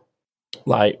that,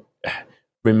 like,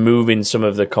 removing some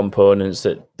of the components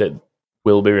that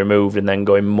will be removed and then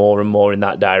going more and more in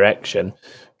that direction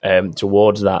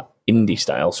towards that Indy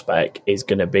style spec is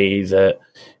going to be that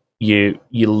you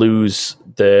lose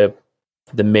the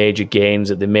major gains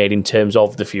that they made in terms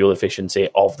of the fuel efficiency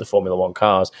of the Formula One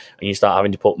cars, and you start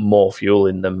having to put more fuel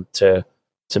in them to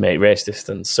make race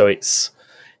distance. So it's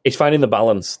finding the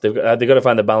balance. They've got to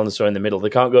find the balance in the middle. They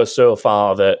can't go so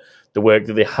far that the work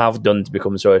that they have done to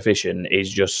become so efficient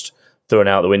is just thrown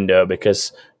out the window,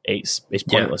 because it's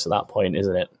pointless at that point,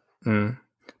 isn't it?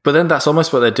 But then that's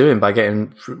almost what they're doing by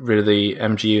getting rid of the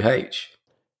MGU-H.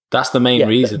 That's the main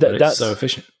reason that it's so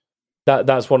efficient.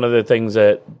 That's one of the things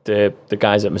that the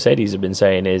guys at Mercedes have been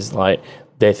saying, is like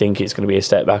they think it's going to be a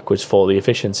step backwards for the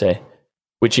efficiency,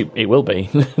 which it will be.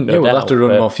 They'll have to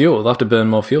run more fuel. They'll have to burn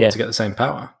more fuel to get the same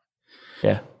power.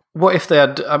 Yeah. What if they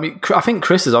had? I mean, I think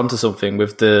Chris is onto something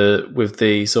with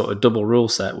the sort of double rule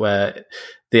set, where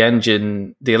the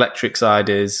engine, the electric side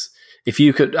is, if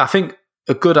you could, I think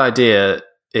a good idea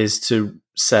is to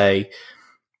say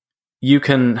you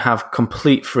can have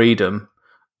complete freedom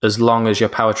as long as your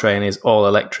powertrain is all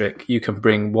electric. You can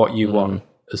bring what you want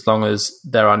as long as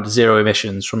there are zero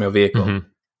emissions from your vehicle.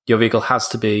 Your vehicle has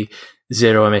to be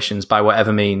zero emissions by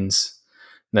whatever means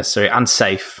necessary, and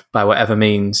safe by whatever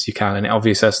means you can. And it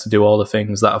obviously has to do all the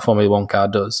things that a Formula One car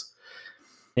does.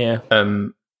 Yeah.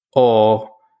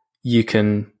 Or you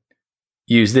can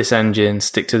use this engine,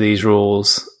 stick to these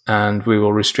rules, and we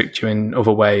will restrict you in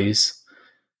other ways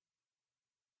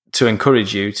to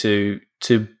encourage you to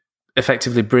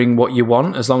effectively bring what you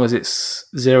want, as long as it's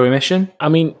zero emission. I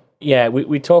mean, yeah,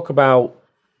 we talk about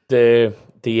the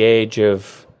age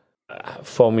of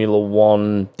Formula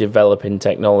One developing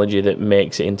technology that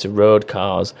makes it into road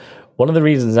cars. One of the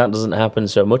reasons that doesn't happen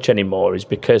so much anymore is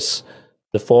because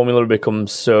the formula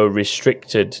becomes so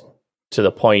restricted to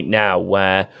the point now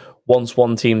where once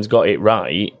one team's got it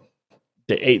right,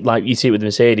 like you see it with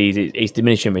Mercedes, it's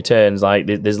diminishing returns. Like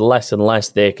there's less and less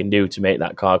they can do to make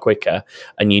that car quicker,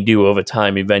 and you do over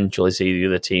time eventually see the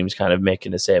other teams kind of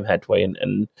making the same headway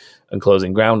and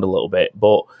closing ground a little bit.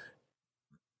 But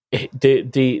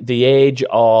the age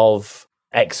of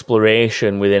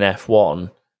exploration within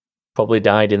F1 probably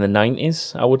died in the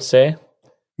 90s, I would say.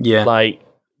 Yeah, like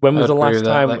when was the last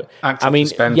time? Like I mean,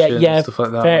 yeah, stuff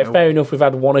like that. Fair enough. We've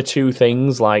had one or two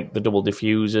things like the double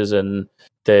diffusers and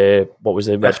the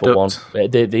Red Bull one,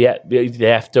 the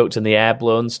F duct and the air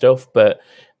blown stuff. But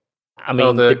I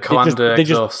mean, they just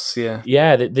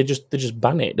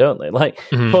ban it, don't they? Like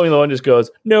Formula One just goes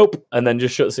nope, and then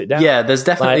just shuts it down. Yeah, there's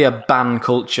definitely a ban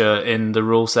culture in the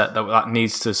rule set that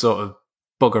needs to sort of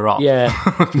bugger off. Yeah,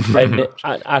 and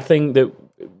I think that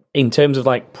in terms of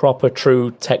like proper,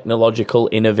 true technological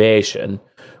innovation,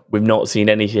 we've not seen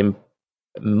anything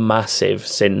massive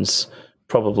since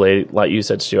probably, like you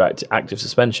said, Stuart, active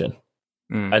suspension.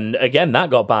 And again, that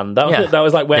got banned. That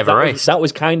was like where that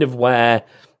was kind of where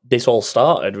this all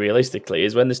started. Realistically,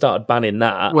 is when they started banning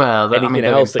that. Well, anything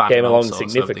else that came along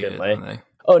significantly.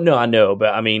 Oh no, I know,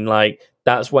 but I mean, like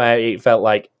that's where it felt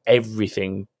like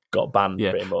everything got banned.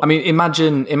 Yeah, pretty much. I mean,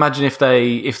 imagine if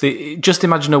they just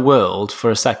imagine a world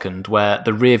for a second where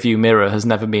the rear view mirror has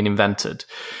never been invented.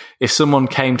 If someone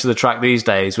came to the track these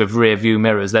days with rear view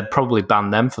mirrors, they'd probably ban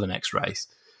them for the next race.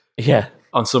 Yeah,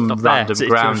 on some random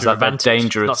grounds that they're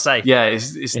dangerous. Not safe. Yeah,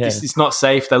 it's not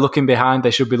safe. They're looking behind. They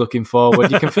should be looking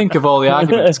forward. You can think of all the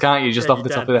arguments, can't you? Just off the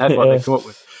top of the head, what they come up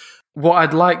with. What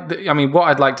I'd like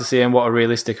to see, and what are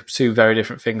realistic, are two very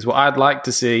different things. What I'd like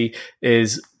to see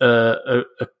is a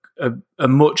a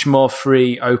much more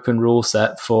free, open rule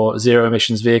set for zero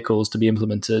emissions vehicles to be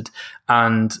implemented,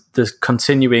 and the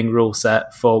continuing rule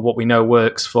set for what we know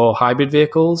works for hybrid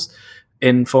vehicles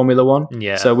in Formula One.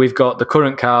 Yeah. So we've got the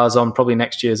current cars on probably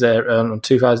next year's on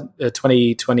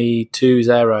 2022's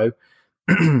Aero,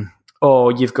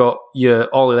 or you've got your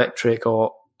all electric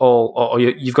or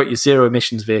you've got your zero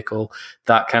emissions vehicle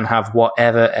that can have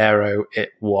whatever aero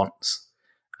it wants.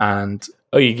 And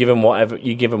you give them whatever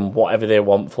they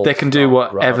want. They can do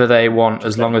whatever they want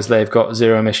as long as they've got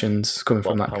zero emissions coming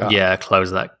from that car. Yeah, close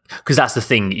that. Because that's the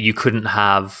thing. You couldn't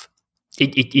have...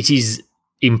 It is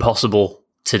impossible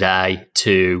today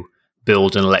to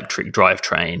build an electric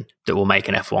drivetrain that will make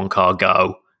an F1 car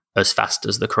go as fast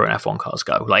as the current F1 cars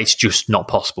go. Like, it's just not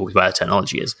possible with where the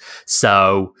technology is.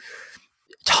 So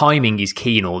timing is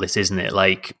key in all this, isn't it?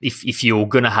 Like, if you're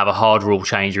going to have a hard rule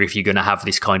change, or if you're going to have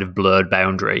this kind of blurred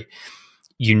boundary,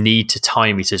 you need to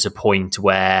time it at a point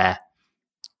where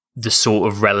the sort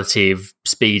of relative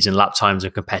speeds and lap times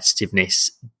and competitiveness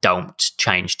don't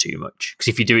change too much.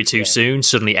 Because if you do it too soon,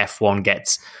 suddenly F1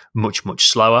 gets much, much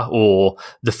slower, or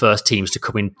the first teams to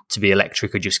come in to be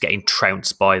electric are just getting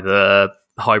trounced by the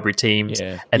hybrid teams.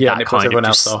 And that kind of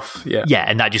just off.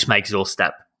 And that just makes it all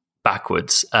step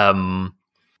backwards. Well,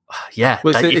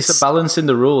 it's a balance in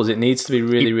the rules. It needs to be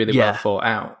really, really well thought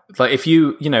out. Like if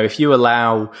you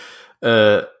allow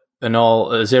a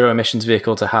zero emissions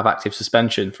vehicle to have active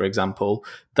suspension, for example,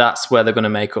 that's where they're going to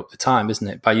make up the time, isn't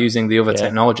it? By using the other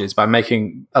technologies, by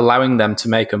allowing them to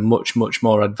make a much, much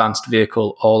more advanced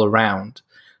vehicle all around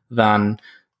than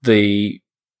the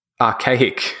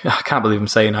archaic. I can't believe I'm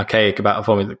saying archaic about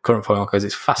the current Formula because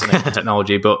it's fascinating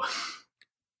technology, but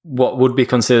what would be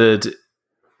considered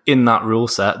in that rule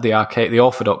set, the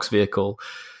orthodox vehicle,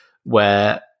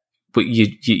 where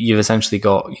you've essentially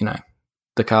got,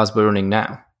 the cars we're running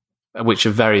now, which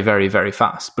are very, very, very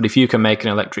fast. But if you can make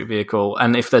an electric vehicle,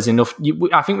 and if there's enough,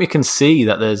 I think we can see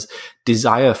that there's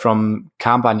desire from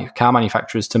car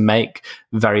manufacturers to make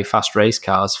very fast race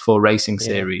cars for racing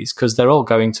series, because they're all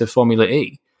going to Formula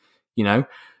E. There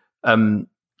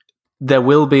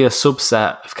will be a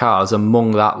subset of cars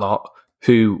among that lot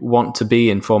who want to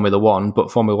be in Formula One,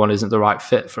 but Formula One isn't the right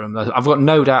fit for them. I've got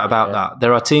no doubt about that.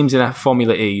 There are teams in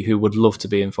Formula E who would love to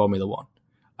be in Formula One.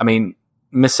 I mean,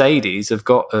 Mercedes have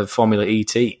got a Formula E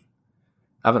team,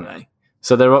 haven't they?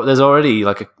 So there's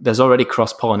already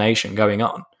cross pollination going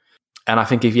on, and I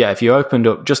think if you opened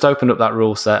up that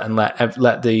rule set and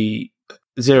let the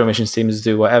zero emissions teams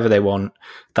do whatever they want,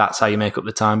 that's how you make up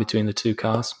the time between the two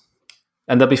cars.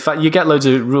 And you get loads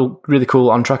of really cool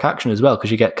on track action as well,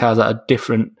 because you get cars that are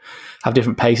have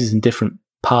different paces in different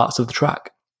parts of the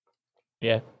track.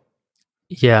 Yeah,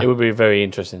 it would be very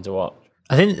interesting to watch.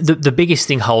 I think the biggest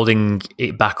thing holding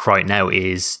it back right now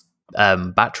is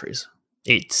batteries.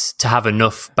 It's to have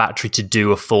enough battery to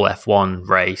do a full F1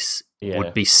 race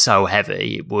would be so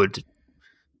heavy, it would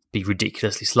be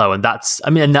ridiculously slow. And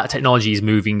that technology is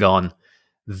moving on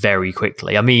very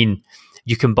quickly. I mean,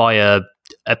 you can buy a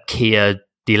Kia,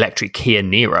 the electric Kia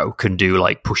Niro can do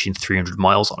like pushing 300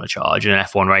 miles on a charge, and an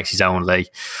F1 race is only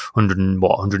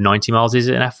 190 miles, is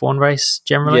it an F1 race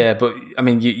generally? Yeah, but I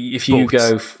mean,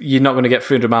 you're not going to get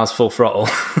 300 miles full throttle.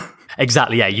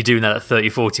 Exactly, yeah, you're doing that at 30,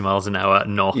 40 miles an hour,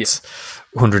 not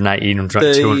 180,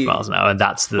 200 miles an hour, and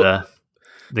that's the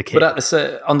key. But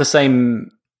on the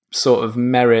same sort of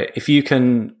merit, if you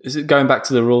can, going back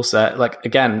to the rule set, like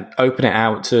again, open it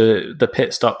out to the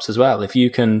pit stops as well. If you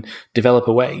can develop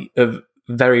a way of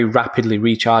very rapidly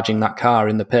recharging that car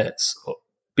in the pits,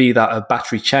 be that a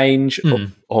battery change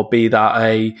or be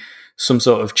that some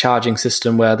sort of charging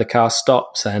system where the car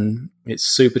stops and it's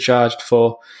supercharged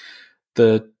for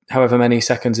the however many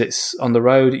seconds it's on the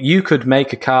road, you could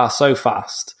make a car so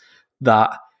fast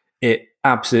that it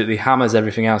absolutely hammers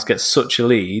everything else, gets such a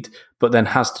lead, but then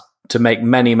has to make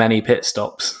many, many pit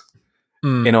stops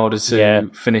in order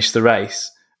to finish the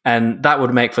race. And that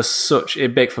would make for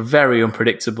very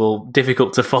unpredictable,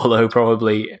 difficult to follow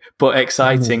probably, but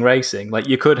exciting racing. Like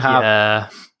you could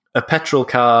have a petrol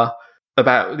car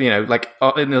about, like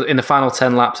in the final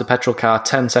 10 laps, a petrol car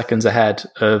 10 seconds ahead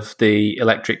of the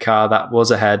electric car that was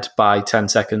ahead by 10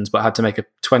 seconds, but had to make a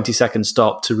 20-second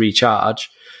stop to recharge.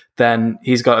 Then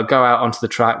he's got to go out onto the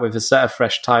track with a set of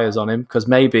fresh tyres on him, because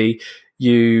maybe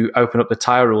you open up the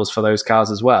tyre rules for those cars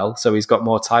as well, so he's got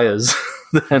more tyres.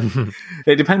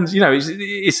 It depends,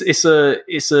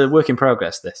 it's a work in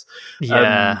progress, this.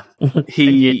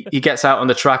 He gets out on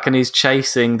the track and he's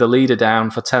chasing the leader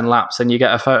down for 10 laps, and you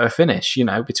get a photo finish,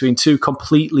 between two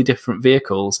completely different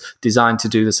vehicles designed to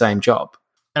do the same job.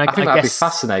 And I think that'd be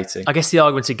fascinating. I guess the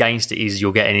argument against it is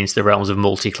you're getting into the realms of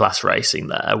multi-class racing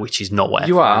there, which is not what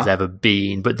F1 has ever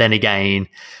been. But then again,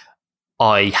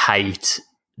 I hate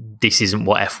this isn't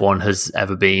what F1 has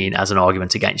ever been as an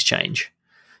argument against change.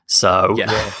 So,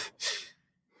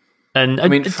 and I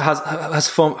mean, has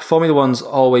Formula One's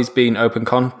always been open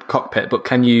cockpit? But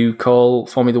can you call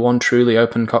Formula One truly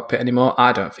open cockpit anymore?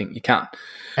 I don't think you can.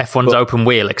 F1's open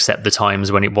wheel, except the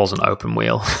times when it wasn't open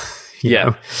wheel.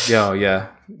 Yeah. The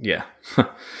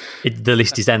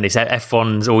list is endless.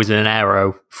 F1's always been an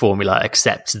aero formula,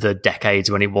 except the decades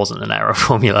when it wasn't an aero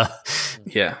formula.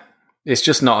 Yeah, it's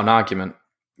just not an argument.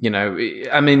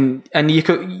 I mean, and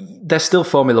they're still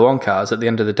Formula One cars at the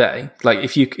end of the day. Like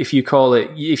if you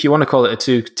want to call it a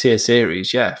 2-tier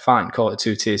series, yeah, fine, call it a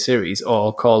 2-tier series,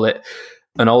 or call it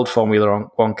an old Formula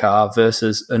One car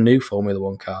versus a new Formula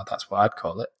One car. That's what I'd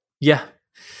call it. Yeah.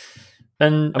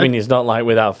 And I mean, it's not like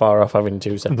we're that far off having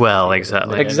two separate. Well,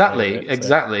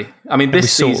 exactly. I mean,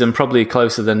 this season probably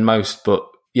closer than most, but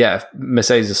yeah,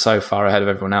 Mercedes is so far ahead of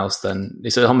everyone else, then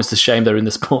it's almost a shame they're in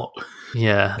the sport.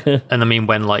 Yeah. And I mean,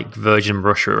 when like Virgin and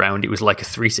Russia were around, it was like a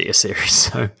 3-tier series.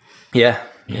 So yeah.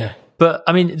 But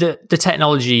I mean, the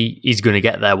technology is going to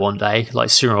get there one day.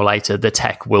 Like sooner or later, the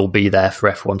tech will be there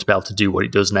for F1 to be able to do what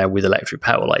it does now with electric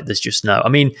power. Like there's just no. I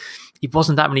mean, it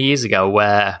wasn't that many years ago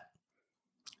where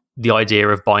the idea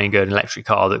of buying an electric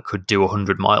car that could do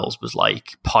 100 miles was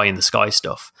like pie in the sky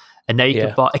stuff. And now you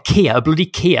can buy a bloody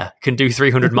Kia can do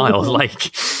 300 miles.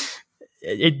 Like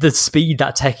the speed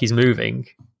that tech is moving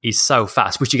is so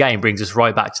fast, which again brings us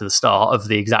right back to the start of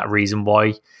the exact reason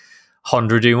why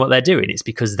Honda are doing what they're doing. It's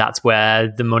because that's where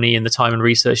the money and the time and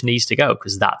research needs to go,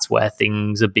 because that's where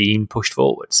things are being pushed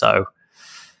forward. So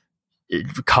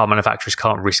car manufacturers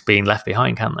can't risk being left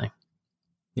behind, can they?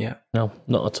 Yeah. No,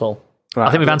 not at all. Right,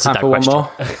 I think we've answered that question. One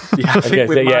more. Yeah, I think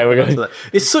we're going to.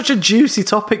 It's such a juicy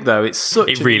topic, though. It's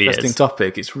such an interesting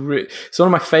topic. It's one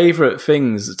of my favourite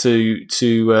things to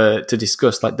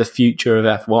discuss, like the future of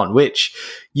F1, which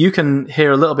you can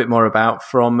hear a little bit more about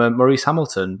from Maurice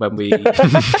Hamilton when we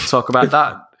talk about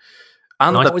that.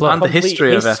 And the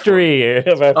history of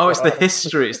F1. Oh, it's the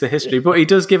history. It's the history. But he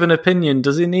does give an opinion,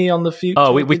 doesn't he, on the future?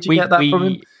 Oh, we get that from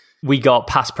him? We got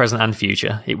past, present, and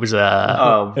future. It was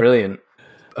brilliant.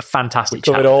 A fantastic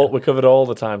we covered all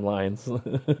the timelines.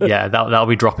 Yeah, that'll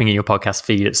be dropping in your podcast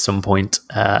feed at some point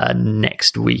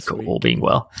next week, all being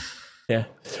well. Yeah.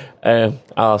 I'll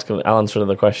answer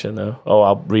another question though.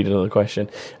 I'll read another question.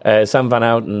 Sam Van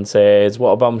Houten says, what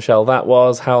a bombshell that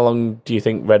was. How long do you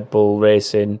think Red Bull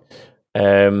Racing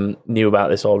knew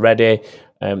about this already?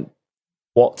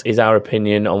 What is our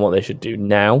opinion on what they should do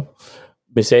now?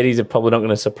 Mercedes are probably not going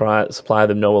to supply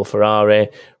them, nor will Ferrari.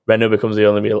 Renault becomes the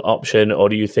only real option, or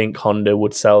do you think Honda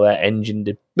would sell their engine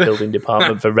building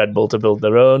department for Red Bull to build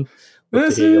their own?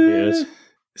 It's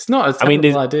not a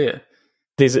terrible idea.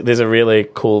 There's a really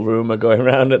cool rumour going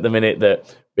around at the minute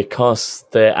that because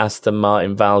the Aston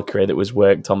Martin Valkyrie that was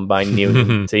worked on by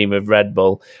Newton team of Red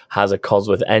Bull has a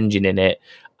Cosworth engine in it,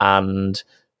 and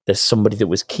there's somebody that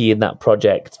was key in that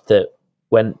project that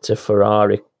went to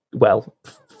Fiat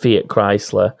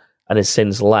Chrysler and has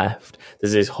since left.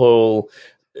 There's this whole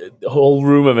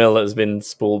rumor mill that has been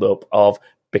spooled up of,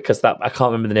 because that, I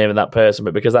can't remember the name of that person,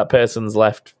 but because that person's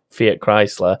left Fiat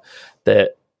Chrysler,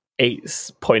 that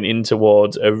it's pointing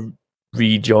towards a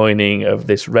rejoining of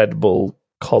this Red Bull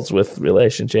Cosworth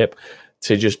relationship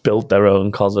to just build their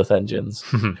own Cosworth engines.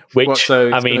 Which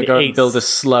build a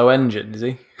slow engine, is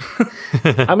he?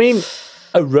 I mean,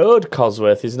 a road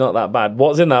Cosworth is not that bad.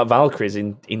 What's in that Valkyrie is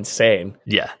insane.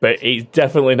 Yeah. But it's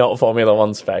definitely not Formula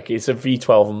One spec. It's a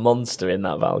V12 monster in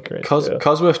that Valkyrie.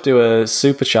 Cosworth do a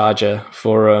supercharger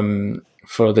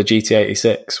for the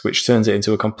GT86, which turns it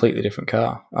into a completely different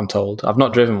car, I'm told. I've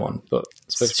not driven one, but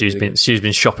Stu's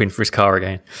been shopping for his car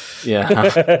again. Yeah.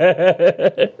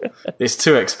 It's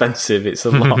too expensive. It's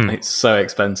a lot. It's so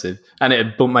expensive. And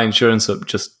it bumped my insurance up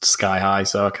just sky high,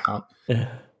 so I can't.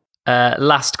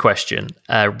 Last question.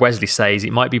 Wesley says,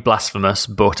 it might be blasphemous,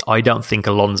 but I don't think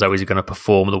Alonso is going to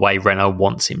perform the way Renault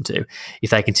wants him to. If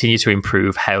they continue to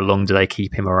improve, how long do they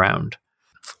keep him around?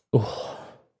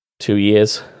 2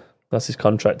 years. That's his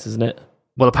contract, isn't it?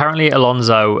 Well, apparently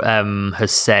Alonso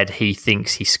has said he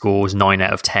thinks he scores 9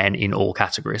 out of 10 in all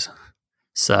categories.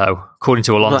 So, according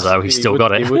to Alonso, he's still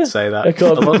got it. He would say that.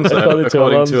 According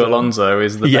to Alonso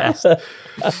is the best.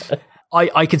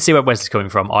 I can see where Wesley's coming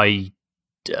from. I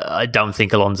don't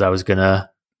think Alonso is going to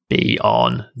be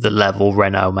on the level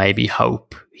Renault maybe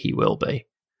hope he will be.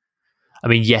 I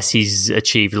mean, yes, he's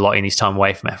achieved a lot in his time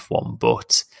away from F1,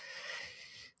 but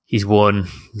he's won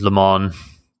Le Mans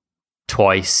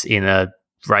twice in a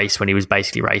race when he was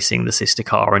basically racing the sister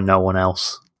car and no one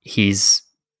else. He's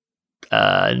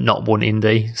not won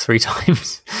Indy 3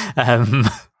 times.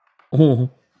 I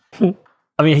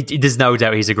mean, there's no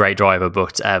doubt he's a great driver,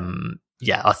 but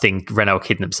I think Renault are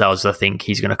kidding themselves. I think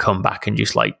he's going to come back and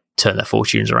just like turn their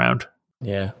fortunes around.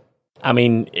 Yeah. I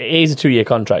mean, it is a 2-year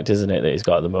contract, isn't it, that he's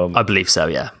got at the moment? I believe so,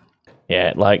 yeah.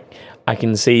 Yeah, like, I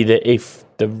can see that if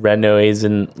the Renault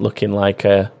isn't looking like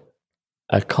a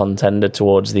contender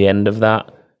towards the end of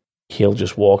that, he'll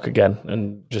just walk again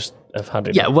and just have had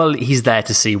it. Yeah, well, he's there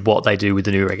to see what they do with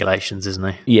the new regulations,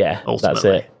 isn't he? Yeah,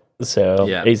 ultimately. That's it. So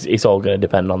it's all going to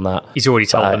depend on that. He's already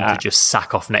told them to just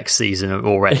sack off next season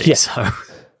already. Yeah. So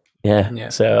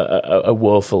So a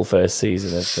woeful first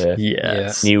season of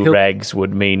new regs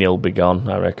would mean he'll be gone,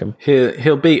 I reckon.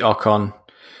 He'll beat Ocon.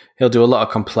 He'll do a lot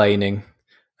of complaining.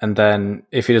 And then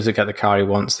if he doesn't get the car he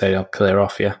wants, they'll clear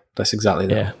off, That's exactly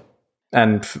that. Yeah.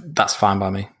 And that's fine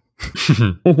by me.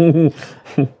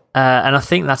 And I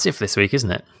think that's it for this week,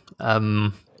 isn't it?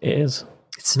 It is.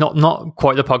 It's not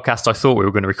quite the podcast I thought we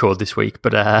were going to record this week,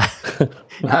 but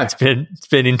it's been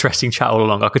an interesting chat all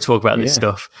along. I could talk about this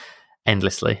stuff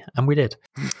endlessly, and we did.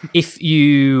 If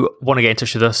you want to get in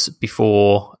touch with us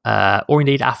before or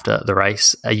indeed after the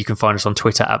race, you can find us on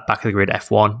Twitter at Back of the Grid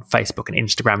F1, Facebook and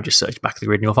Instagram. Just search Back of the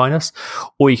Grid and you'll find us.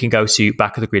 Or you can go to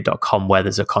backofthegrid.com where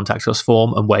there's a contact us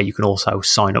form and where you can also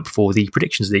sign up for the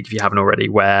Predictions League if you haven't already,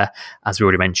 where, as we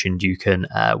already mentioned, you can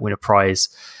win a prize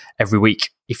every week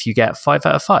if you get 5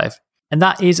 out of 5. And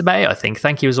that is about it, I think.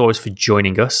 Thank you, as always, for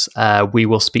joining us. We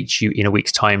will speak to you in a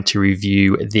week's time to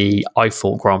review the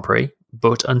Eiffel Grand Prix.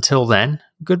 But until then,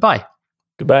 goodbye.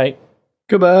 Goodbye.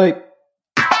 Goodbye.